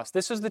to the cross.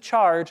 This is the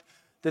charge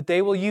that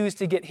they will use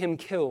to get him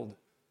killed.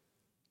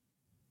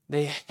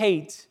 They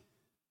hate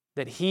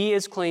that he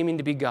is claiming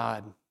to be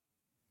God.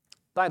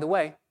 By the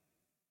way,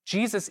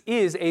 Jesus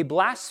is a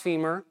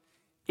blasphemer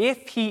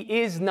if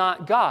he is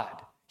not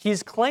God.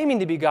 He's claiming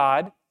to be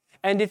God,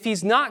 and if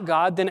he's not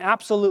God, then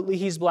absolutely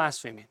he's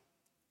blaspheming.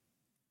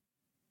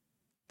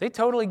 They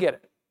totally get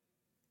it.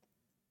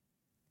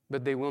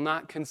 But they will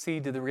not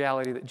concede to the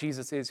reality that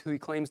Jesus is who he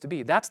claims to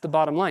be. That's the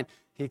bottom line.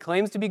 He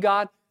claims to be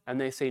God, and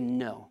they say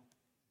no.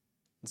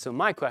 And so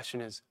my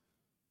question is,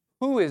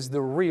 who is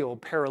the real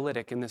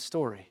paralytic in this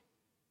story?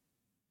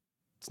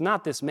 It's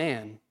not this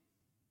man.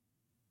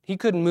 He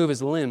couldn't move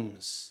his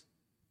limbs.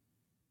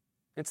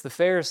 It's the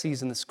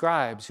Pharisees and the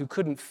scribes who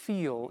couldn't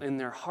feel in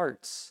their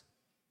hearts.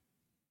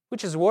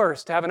 Which is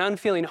worse, to have an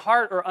unfeeling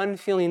heart or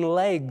unfeeling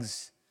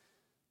legs?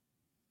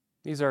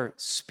 These are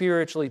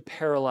spiritually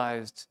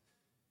paralyzed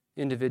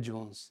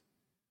individuals.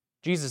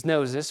 Jesus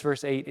knows this,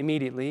 verse 8,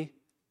 immediately.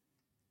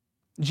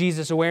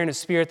 Jesus, aware in his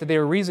spirit that they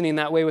were reasoning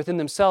that way within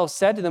themselves,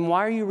 said to them,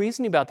 why are you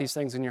reasoning about these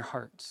things in your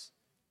hearts?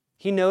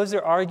 He knows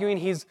they're arguing.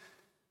 He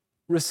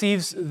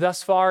receives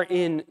thus far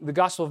in the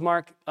Gospel of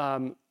Mark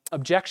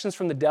objections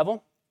from the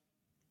devil,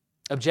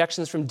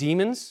 objections from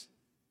demons,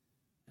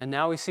 and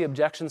now we see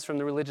objections from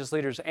the religious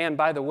leaders. And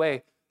by the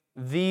way,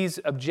 these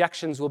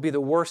objections will be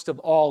the worst of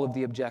all of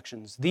the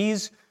objections.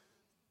 These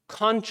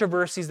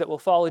controversies that will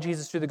follow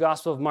Jesus through the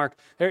Gospel of Mark,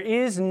 there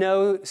is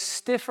no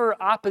stiffer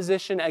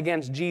opposition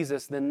against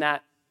Jesus than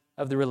that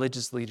of the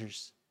religious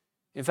leaders.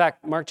 In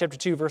fact, Mark chapter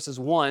 2, verses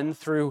 1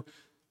 through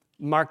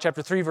Mark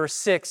chapter 3, verse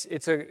 6,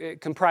 it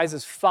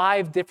comprises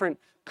 5 different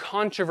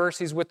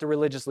controversies with the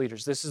religious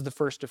leaders. This is the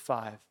first of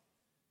 5.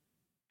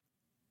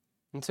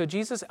 And so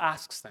Jesus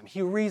asks them,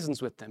 he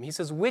reasons with them. He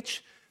says,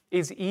 which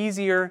is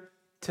easier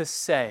to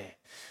say?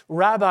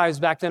 Rabbis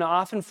back then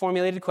often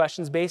formulated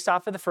questions based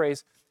off of the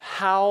phrase,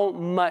 how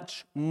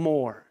much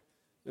more?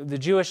 the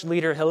Jewish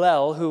leader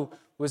Hillel, who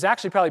was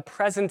actually probably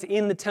present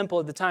in the temple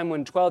at the time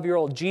when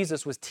 12-year-old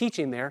Jesus was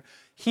teaching there,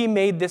 he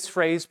made this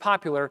phrase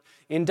popular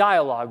in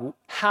dialogue,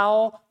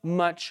 how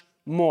much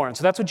more? And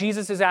so that's what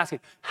Jesus is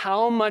asking.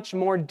 How much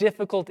more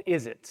difficult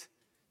is it?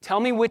 Tell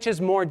me which is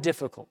more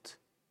difficult.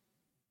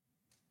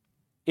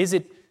 Is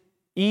it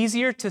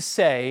easier to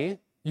say,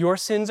 your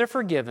sins are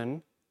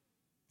forgiven,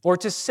 or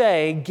to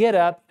say, get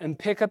up and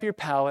pick up your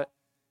pallet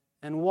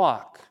and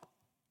walk?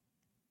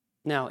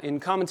 Now, in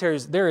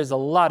commentaries, there is a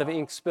lot of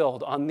ink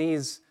spilled on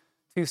these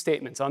two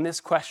statements, on this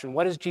question.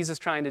 What is Jesus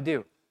trying to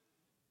do?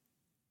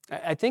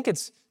 I think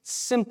it's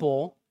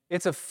simple.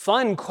 It's a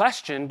fun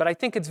question, but I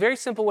think it's very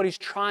simple what he's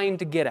trying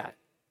to get at.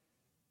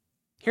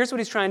 Here's what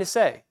he's trying to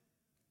say.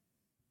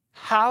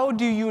 How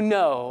do you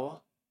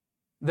know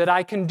that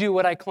I can do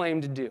what I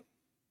claim to do?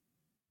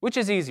 Which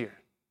is easier?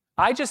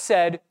 I just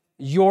said,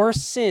 your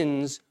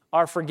sins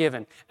are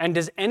forgiven. And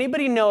does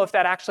anybody know if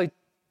that actually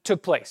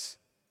took place?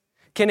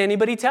 Can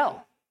anybody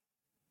tell?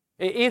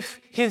 If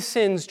his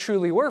sins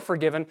truly were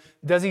forgiven,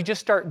 does he just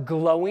start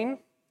glowing?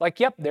 Like,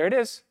 yep, there it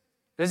is.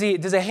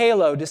 Does a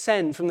halo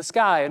descend from the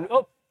sky and,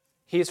 oh,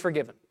 he is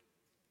forgiven?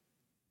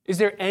 Is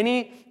there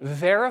any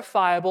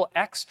verifiable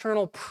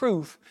external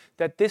proof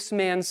that this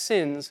man's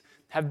sins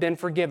have been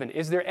forgiven?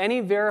 Is there any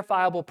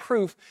verifiable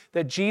proof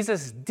that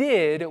Jesus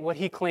did what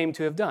he claimed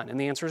to have done? And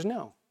the answer is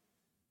no.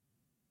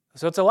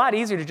 So it's a lot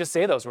easier to just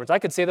say those words. I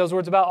could say those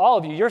words about all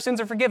of you. Your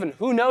sins are forgiven.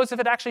 Who knows if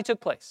it actually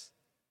took place?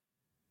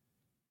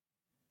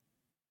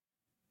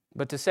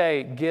 But to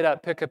say, get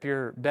up, pick up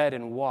your bed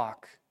and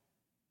walk,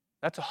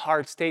 that's a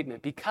hard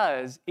statement,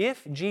 because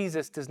if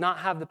Jesus does not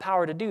have the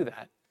power to do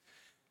that,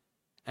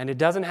 and it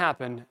doesn't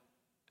happen,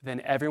 then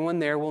everyone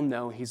there will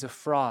know he's a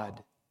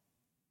fraud.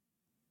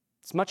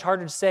 It's much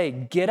harder to say,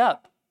 get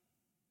up,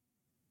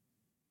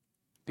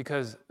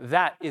 because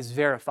that is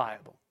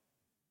verifiable.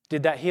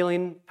 Did that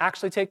healing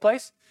actually take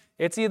place?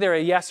 It's either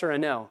a yes or a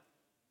no,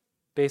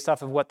 based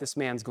off of what this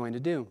man's going to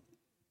do.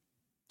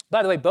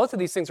 By the way, both of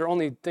these things are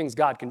only things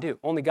God can do.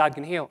 Only God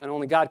can heal, and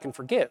only God can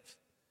forgive.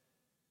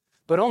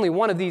 But only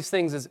one of these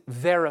things is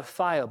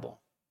verifiable.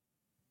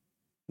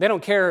 They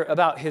don't care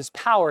about his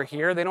power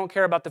here. They don't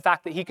care about the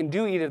fact that he can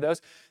do either of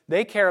those.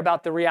 They care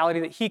about the reality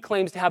that he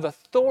claims to have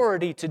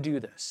authority to do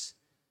this.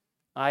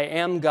 I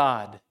am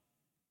God.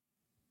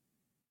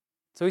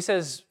 So he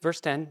says,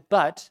 verse 10,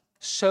 but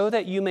so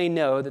that you may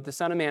know that the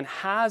Son of Man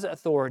has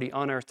authority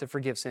on earth to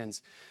forgive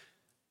sins.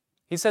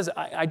 He says,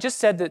 I just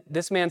said that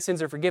this man's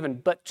sins are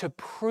forgiven, but to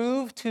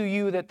prove to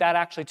you that that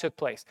actually took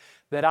place,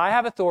 that I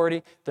have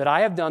authority, that I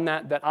have done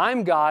that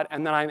I'm God,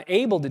 and that I'm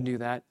able to do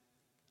that,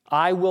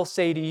 I will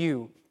say to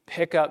you,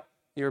 pick up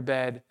your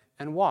bed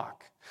and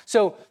walk.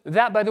 So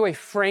that, by the way,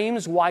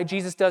 frames why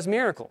Jesus does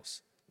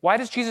miracles. Why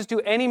does Jesus do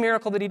any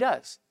miracle that he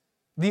does?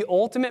 The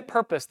ultimate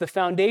purpose, the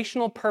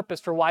foundational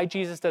purpose for why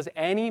Jesus does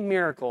any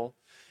miracle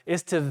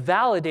is to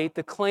validate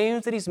the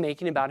claims that he's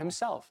making about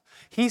himself.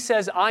 He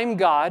says, I'm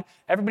God.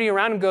 Everybody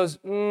around him goes,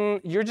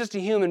 you're just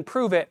a human,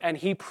 prove it. And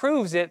he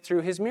proves it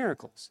through his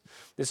miracles.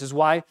 This is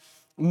why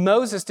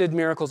Moses did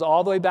miracles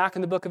all the way back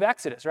in the book of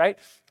Exodus, right?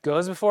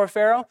 Goes before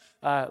Pharaoh,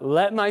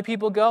 let my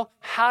people go.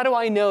 How do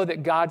I know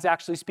that God's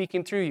actually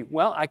speaking through you?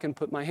 Well, I can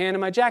put my hand in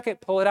my jacket,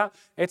 pull it out,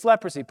 it's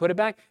leprosy. Put it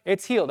back,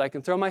 it's healed. I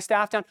can throw my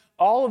staff down.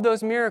 All of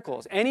those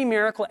miracles, any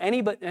miracle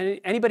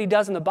anybody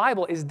does in the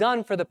Bible is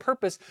done for the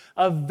purpose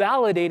of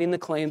validating the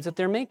claims that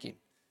they're making.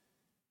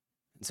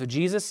 And so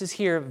Jesus is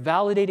here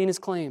validating his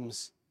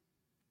claims.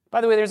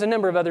 By the way, there's a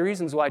number of other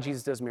reasons why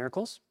Jesus does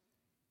miracles.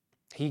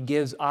 He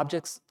gives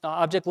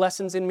object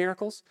lessons in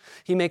miracles.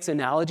 He makes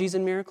analogies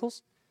in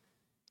miracles.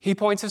 He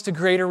points us to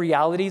greater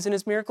realities in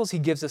his miracles. He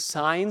gives us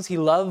signs. He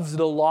loves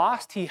the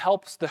lost. He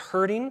helps the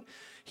hurting.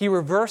 He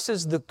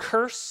reverses the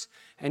curse,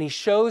 and he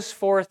shows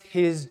forth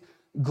his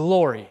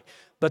glory.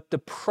 But the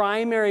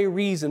primary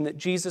reason that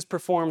Jesus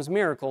performs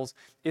miracles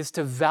is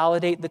to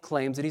validate the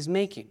claims that he's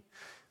making.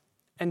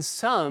 And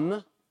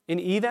some in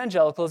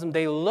evangelicalism,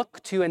 they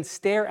look to and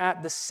stare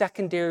at the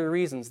secondary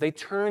reasons. They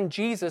turn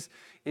Jesus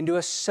into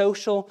a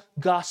social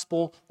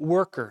gospel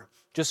worker.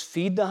 Just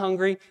feed the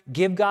hungry,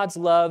 give God's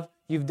love,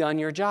 you've done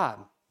your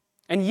job.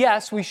 And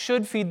yes, we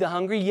should feed the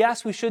hungry.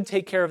 Yes, we should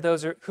take care of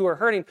those who are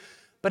hurting.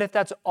 But if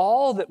that's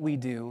all that we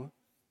do,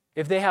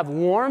 if they have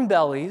warm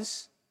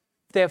bellies,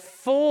 if they have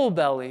full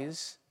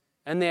bellies,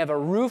 and they have a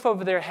roof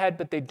over their head,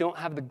 but they don't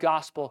have the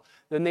gospel,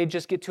 then they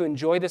just get to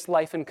enjoy this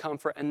life in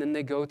comfort, and then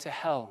they go to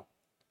hell.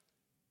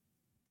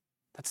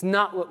 That's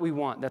not what we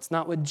want. That's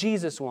not what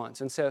Jesus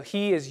wants. And so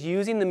he is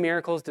using the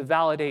miracles to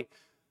validate,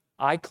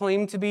 I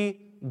claim to be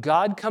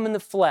God come in the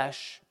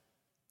flesh,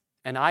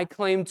 and I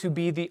claim to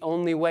be the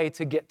only way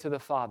to get to the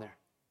Father.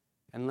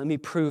 And let me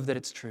prove that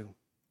it's true.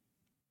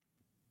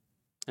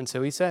 And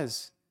so he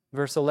says,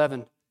 verse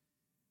 11,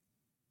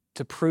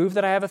 to prove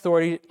that I have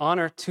authority on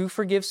earth to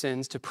forgive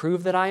sins, to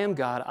prove that I am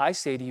God, I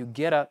say to you,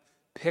 get up,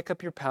 pick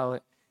up your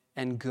pallet,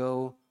 and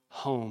go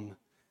home.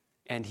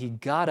 And he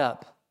got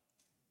up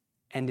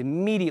and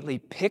immediately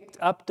picked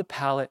up the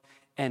pallet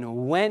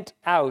and went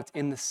out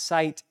in the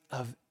sight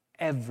of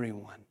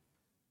everyone.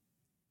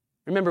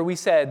 Remember, we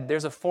said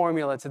there's a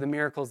formula to the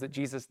miracles that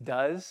Jesus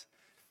does.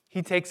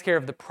 He takes care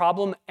of the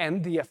problem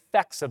and the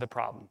effects of the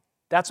problem.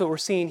 That's what we're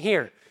seeing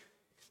here.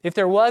 If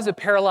there was a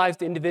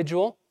paralyzed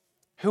individual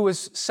who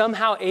was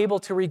somehow able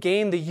to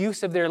regain the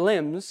use of their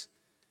limbs,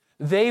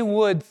 they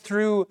would,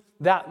 through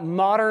that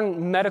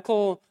modern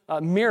medical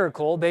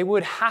miracle, they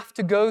would have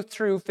to go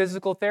through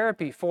physical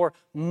therapy for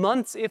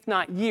months, if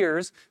not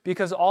years,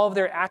 because all of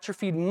their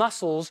atrophied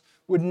muscles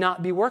would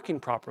not be working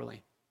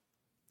properly.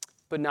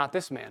 But not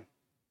this man.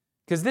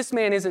 Because this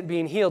man isn't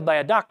being healed by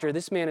a doctor.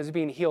 This man is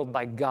being healed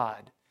by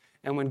God.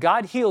 And when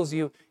God heals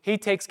you, He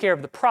takes care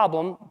of the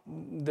problem,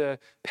 the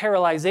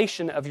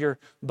paralyzation of your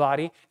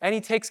body, and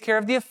He takes care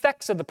of the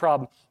effects of the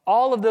problem,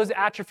 all of those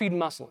atrophied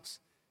muscles.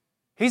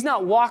 He's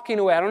not walking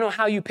away. I don't know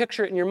how you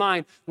picture it in your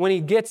mind when He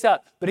gets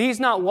up, but He's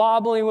not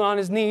wobbling on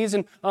His knees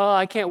and, oh,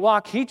 I can't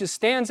walk. He just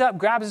stands up,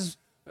 grabs his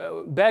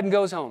bed, and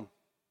goes home.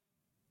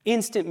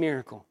 Instant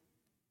miracle.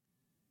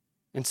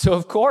 And so,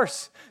 of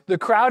course, the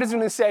crowd is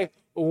going to say,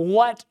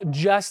 what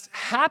just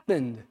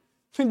happened?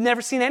 We've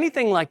never seen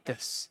anything like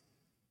this.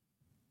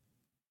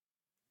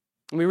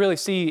 And we really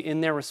see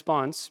in their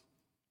response,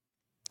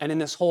 and in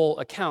this whole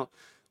account,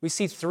 we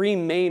see three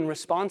main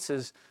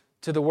responses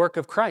to the work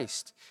of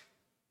Christ.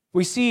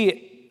 We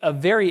see a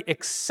very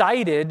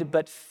excited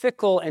but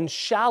fickle and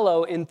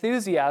shallow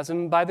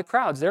enthusiasm by the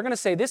crowds. They're going to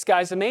say, this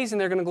guy's amazing,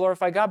 they're going to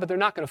glorify God, but they're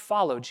not going to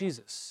follow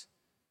Jesus.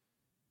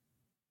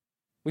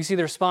 We see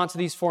the response of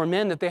these four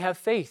men that they have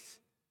faith.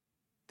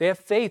 They have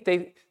faith.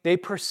 They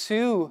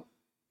pursue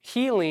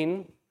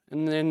healing,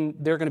 and then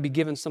they're going to be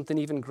given something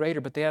even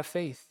greater, but they have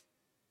faith.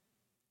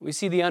 We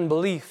see the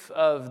unbelief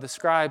of the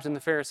scribes and the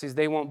Pharisees.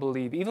 They won't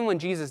believe. Even when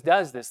Jesus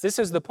does this, this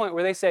is the point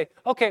where they say,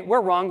 okay,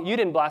 we're wrong. You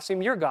didn't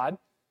blaspheme. You're God.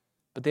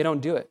 But they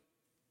don't do it.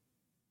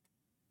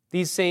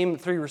 These same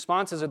three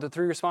responses are the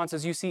three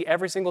responses you see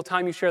every single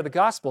time you share the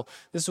gospel.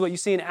 This is what you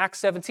see in Acts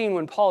 17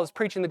 when Paul is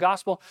preaching the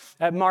gospel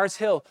at Mars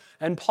Hill.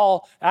 And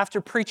Paul,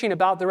 after preaching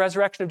about the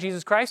resurrection of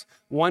Jesus Christ,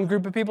 one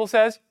group of people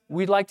says,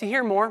 we'd like to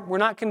hear more. We're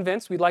not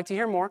convinced. We'd like to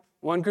hear more.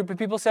 One group of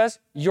people says,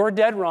 you're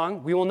dead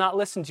wrong. We will not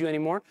listen to you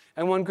anymore.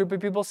 And one group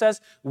of people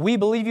says, we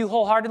believe you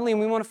wholeheartedly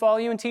and we want to follow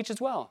you and teach as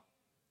well.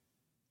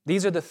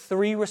 These are the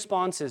three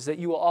responses that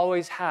you will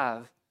always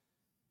have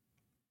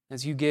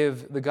as you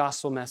give the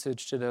gospel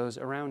message to those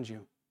around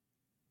you.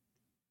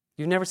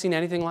 You've never seen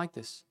anything like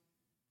this.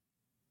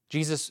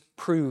 Jesus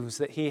proves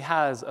that He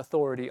has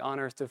authority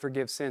on earth to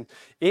forgive sin.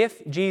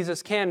 If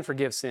Jesus can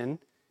forgive sin,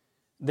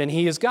 then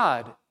He is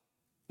God.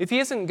 If He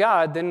isn't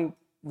God, then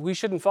we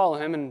shouldn't follow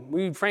Him, and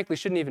we frankly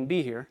shouldn't even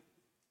be here.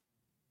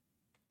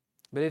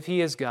 But if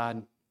He is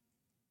God,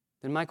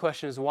 then my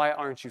question is, why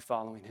aren't you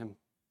following Him?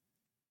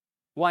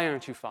 Why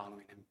aren't you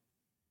following Him?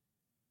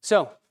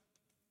 So,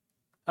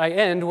 I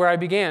end where I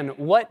began.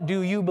 What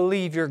do you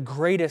believe your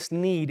greatest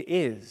need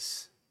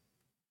is?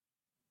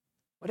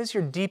 What is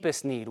your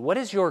deepest need? What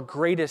is your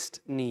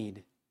greatest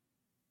need?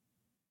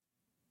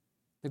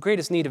 The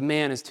greatest need of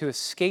man is to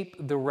escape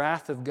the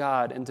wrath of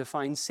God and to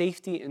find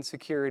safety and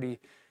security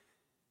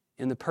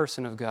in the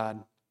person of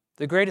God.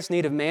 The greatest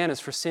need of man is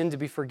for sin to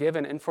be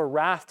forgiven and for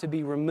wrath to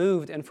be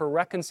removed and for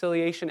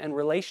reconciliation and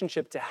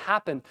relationship to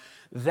happen.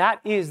 That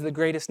is the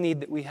greatest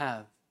need that we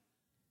have.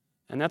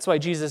 And that's why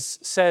Jesus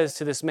says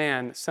to this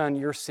man, son,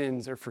 your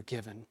sins are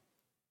forgiven.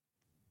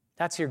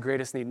 That's your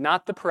greatest need.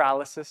 Not the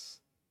paralysis,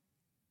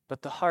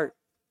 but the heart.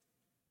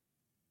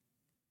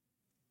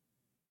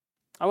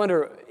 I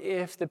wonder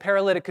if the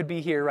paralytic could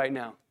be here right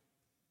now.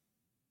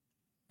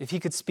 If he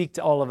could speak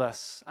to all of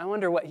us, I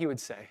wonder what he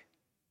would say.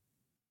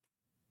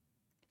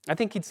 I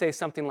think he'd say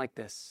something like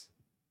this.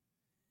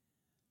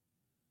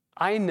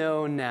 I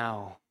know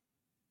now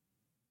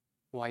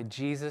why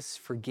Jesus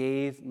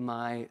forgave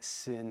my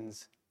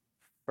sins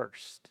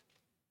first.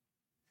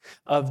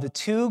 Of the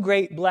two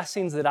great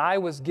blessings that I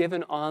was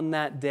given on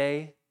that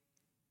day,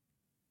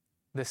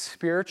 the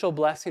spiritual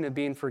blessing of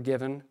being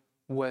forgiven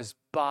was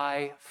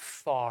by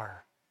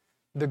far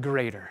the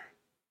greater.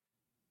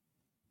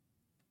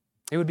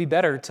 It would be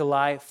better to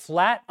lie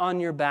flat on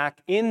your back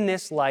in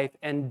this life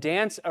and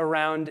dance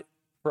around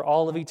for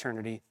all of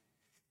eternity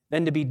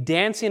than to be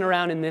dancing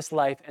around in this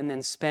life and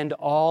then spend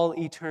all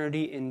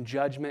eternity in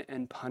judgment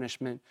and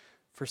punishment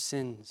for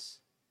sins.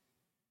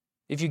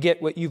 If you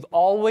get what you've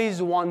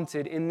always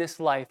wanted in this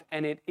life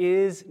and it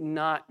is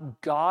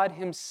not God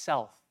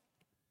Himself,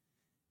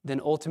 then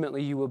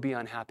ultimately you will be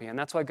unhappy. And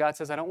that's why God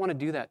says, I don't want to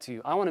do that to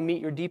you. I want to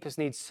meet your deepest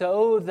needs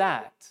so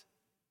that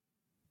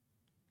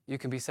you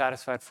can be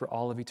satisfied for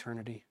all of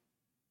eternity.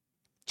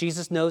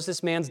 Jesus knows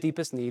this man's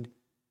deepest need.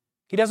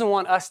 He doesn't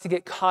want us to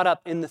get caught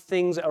up in the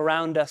things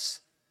around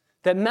us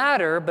that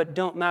matter, but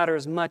don't matter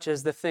as much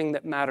as the thing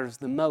that matters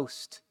the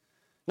most.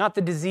 Not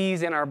the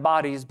disease in our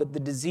bodies, but the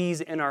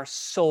disease in our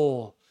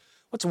soul.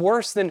 What's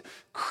worse than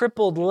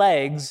crippled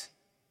legs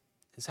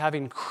is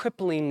having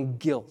crippling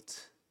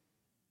guilt.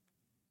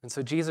 And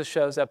so Jesus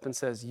shows up and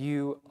says,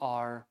 you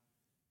are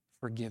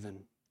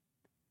forgiven.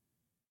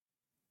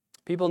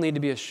 People need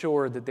to be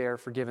assured that they are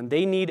forgiven.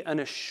 They need an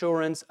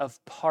assurance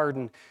of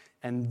pardon.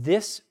 And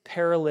this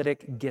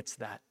paralytic gets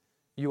that.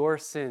 your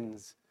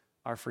sins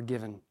are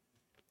forgiven.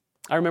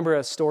 I remember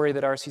a story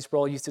that R.C.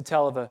 Sproul used to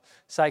tell of a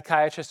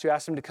psychiatrist who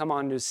asked him to come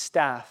on to his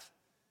staff.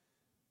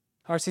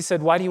 R.C.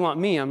 said, "Why do you want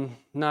me? I'm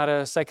not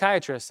a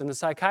psychiatrist." And the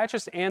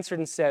psychiatrist answered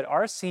and said,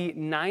 "R.C.,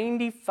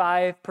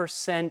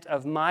 95%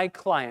 of my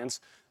clients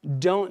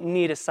don't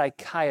need a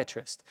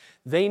psychiatrist.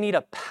 They need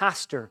a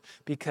pastor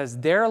because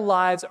their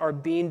lives are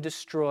being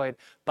destroyed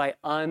by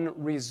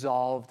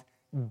unresolved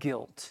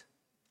guilt."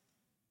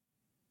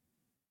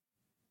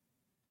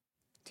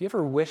 Do you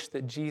ever wish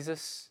that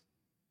Jesus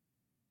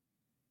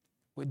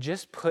would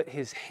just put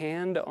his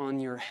hand on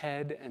your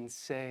head and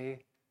say,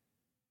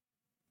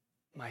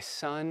 "My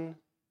son,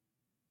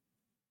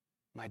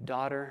 my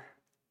daughter,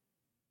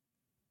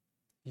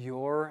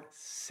 your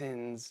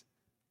sins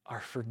are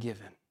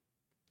forgiven"?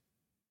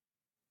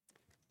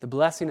 The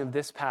blessing of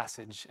this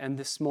passage and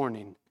this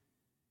morning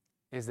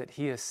is that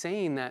he is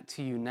saying that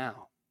to you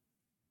now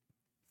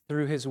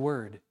through his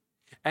word.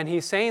 And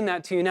he's saying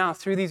that to you now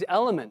through these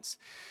elements.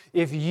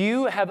 If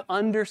you have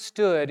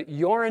understood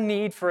your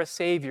need for a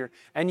Savior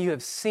and you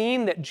have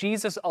seen that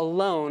Jesus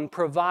alone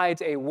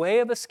provides a way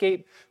of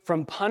escape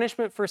from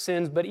punishment for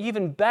sins, but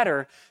even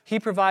better, he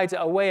provides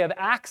a way of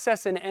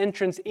access and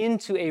entrance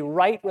into a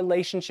right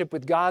relationship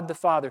with God the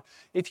Father.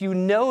 If you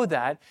know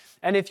that,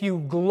 and if you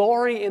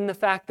glory in the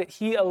fact that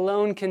he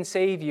alone can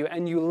save you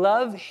and you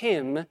love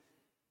him,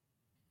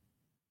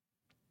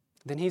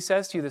 then he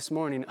says to you this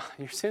morning,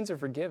 your sins are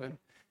forgiven.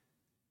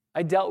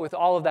 I dealt with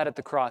all of that at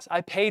the cross.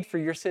 I paid for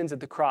your sins at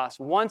the cross.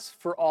 Once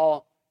for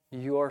all,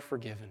 you're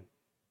forgiven.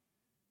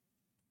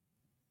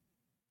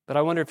 But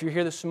I wonder if you're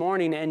here this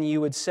morning and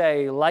you would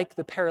say, like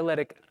the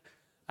paralytic,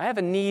 I have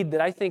a need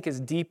that I think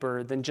is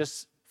deeper than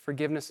just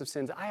forgiveness of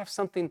sins. I have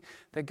something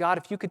that, God,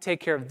 if you could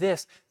take care of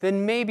this,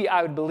 then maybe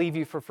I would believe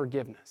you for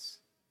forgiveness.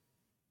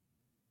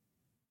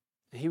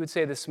 And he would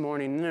say this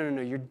morning,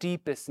 no, your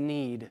deepest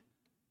need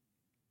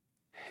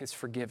is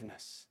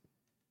forgiveness.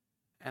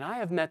 And I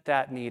have met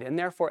that need, and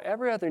therefore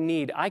every other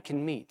need I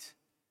can meet.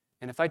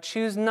 And if I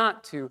choose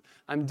not to,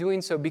 I'm doing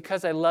so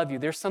because I love you.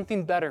 There's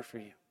something better for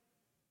you.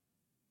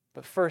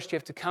 But first, you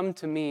have to come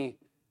to me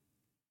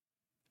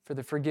for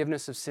the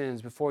forgiveness of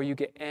sins before you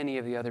get any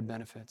of the other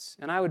benefits.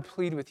 And I would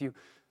plead with you,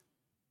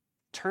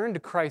 turn to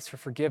Christ for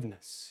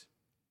forgiveness.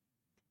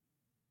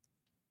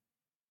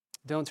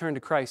 Don't turn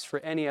to Christ for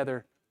any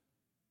other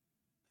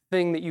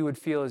thing that you would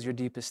feel is your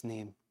deepest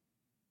need.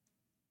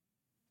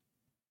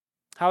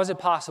 How is it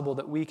possible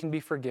that we can be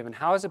forgiven?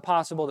 How is it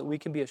possible that we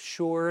can be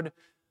assured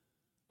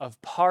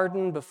of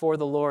pardon before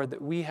the Lord,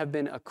 that we have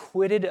been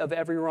acquitted of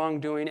every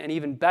wrongdoing, and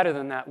even better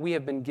than that, we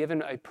have been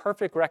given a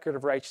perfect record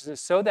of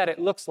righteousness so that it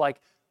looks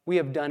like we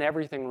have done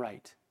everything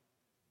right?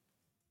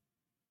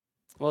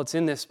 Well, it's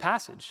in this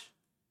passage.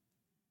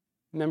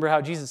 Remember how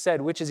Jesus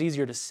said, which is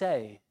easier to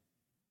say?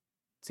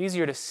 It's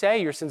easier to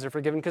say your sins are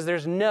forgiven because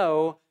there's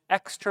no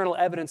external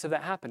evidence of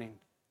that happening.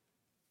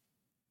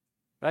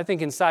 But I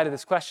think inside of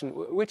this question,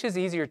 which is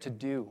easier to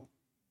do?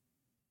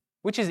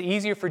 Which is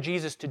easier for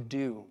Jesus to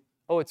do?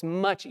 Oh, it's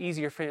much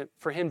easier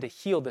for him to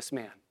heal this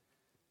man.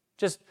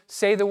 Just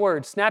say the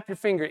word, snap your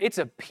finger. It's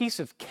a piece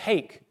of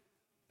cake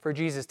for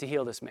Jesus to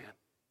heal this man.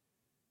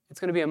 It's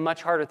going to be a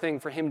much harder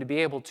thing for him to be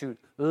able to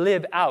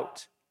live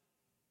out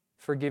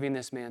forgiving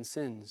this man's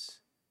sins.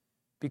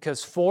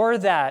 Because for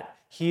that,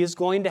 he is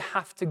going to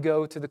have to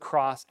go to the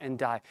cross and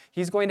die.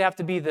 He's going to have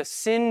to be the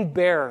sin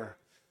bearer,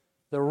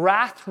 the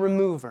wrath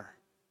remover,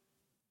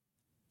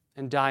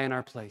 and die in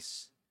our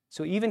place.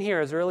 So even here,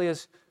 as early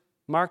as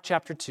Mark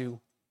chapter 2,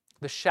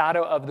 the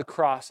shadow of the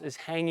cross is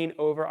hanging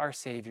over our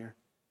Savior.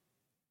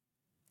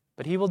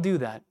 But he will do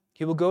that.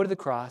 He will go to the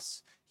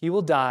cross. He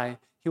will die.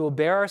 He will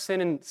bear our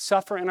sin and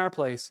suffer in our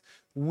place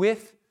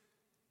with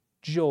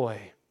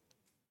joy,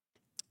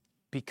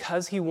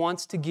 because he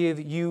wants to give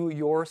you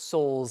your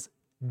soul's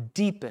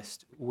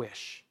deepest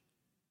wish,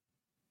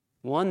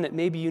 one that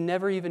maybe you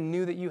never even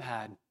knew that you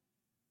had,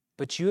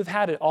 but you have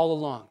had it all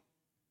along.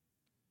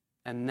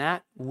 And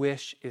that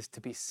wish is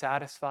to be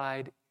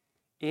satisfied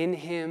in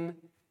him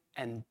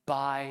and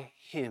by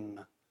him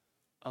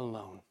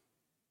alone.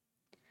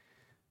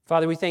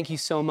 Father, we thank you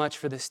so much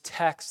for this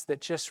text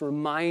that just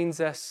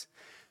reminds us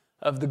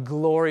of the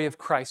glory of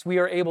Christ. We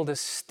are able to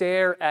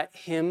stare at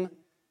him,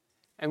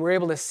 and we're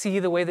able to see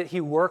the way that he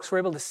works. We're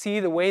able to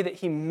see the way that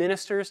he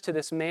ministers to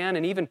this man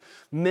and even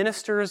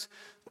ministers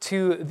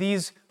to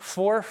these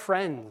four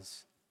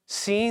friends,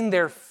 seeing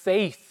their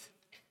faith.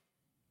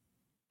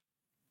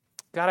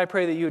 God, I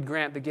pray that you would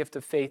grant the gift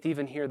of faith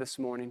even here this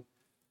morning,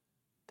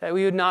 that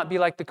we would not be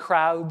like the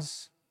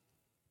crowds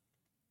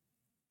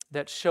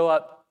that show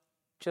up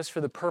just for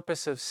the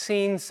purpose of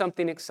seeing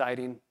something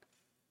exciting.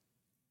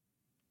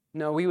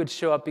 No, we would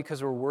show up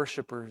because we're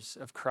worshipers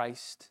of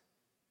Christ.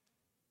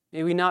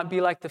 May we not be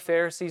like the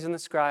Pharisees and the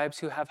scribes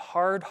who have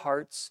hard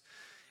hearts,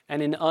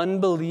 and in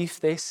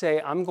unbelief they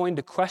say, I'm going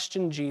to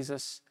question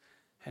Jesus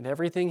and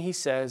everything he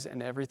says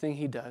and everything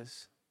he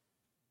does.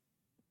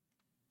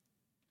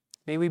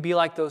 May we be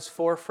like those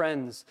four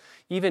friends,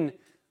 even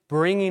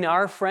bringing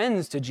our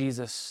friends to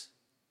Jesus,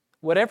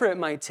 whatever it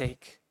might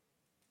take.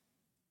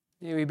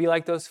 May we be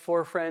like those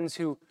four friends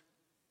who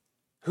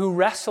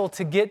wrestle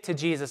to get to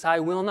Jesus. I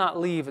will not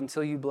leave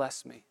until you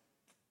bless me.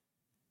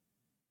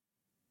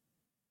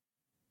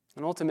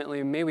 And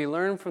ultimately, may we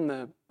learn from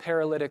the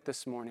paralytic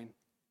this morning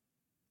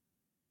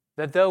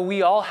that though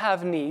we all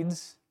have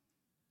needs,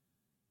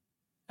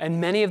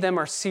 and many of them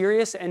are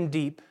serious and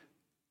deep,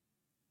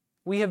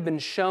 we have been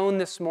shown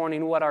this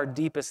morning what our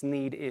deepest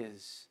need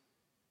is.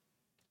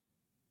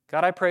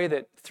 God, I pray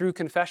that through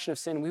confession of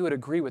sin, we would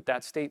agree with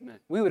that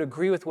statement. We would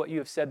agree with what you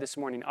have said this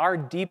morning. Our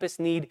deepest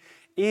need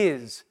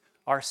is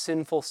our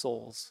sinful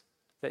souls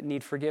that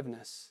need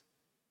forgiveness.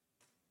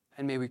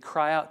 And may we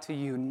cry out to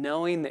you,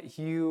 knowing that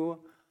you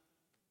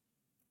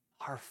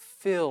are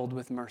filled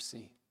with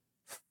mercy,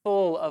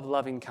 full of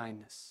loving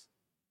kindness,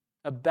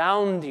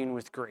 abounding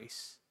with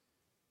grace.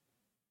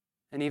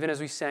 And even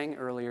as we sang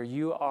earlier,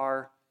 you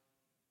are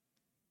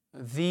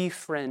the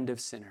friend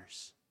of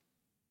sinners.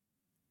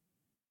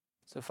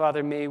 So,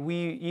 Father, may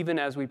we, even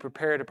as we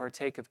prepare to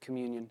partake of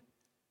communion,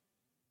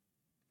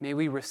 may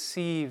we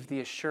receive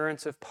the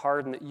assurance of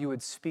pardon that you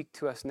would speak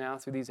to us now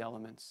through these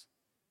elements.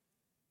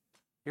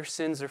 Your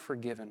sins are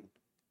forgiven.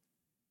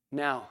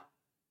 Now,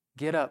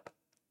 get up,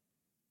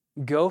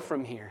 go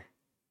from here,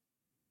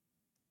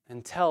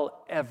 and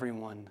tell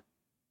everyone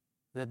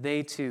that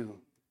they too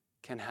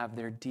can have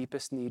their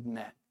deepest need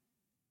met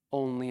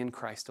only in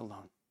Christ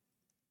alone.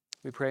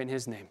 We pray in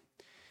his name.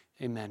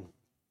 Amen.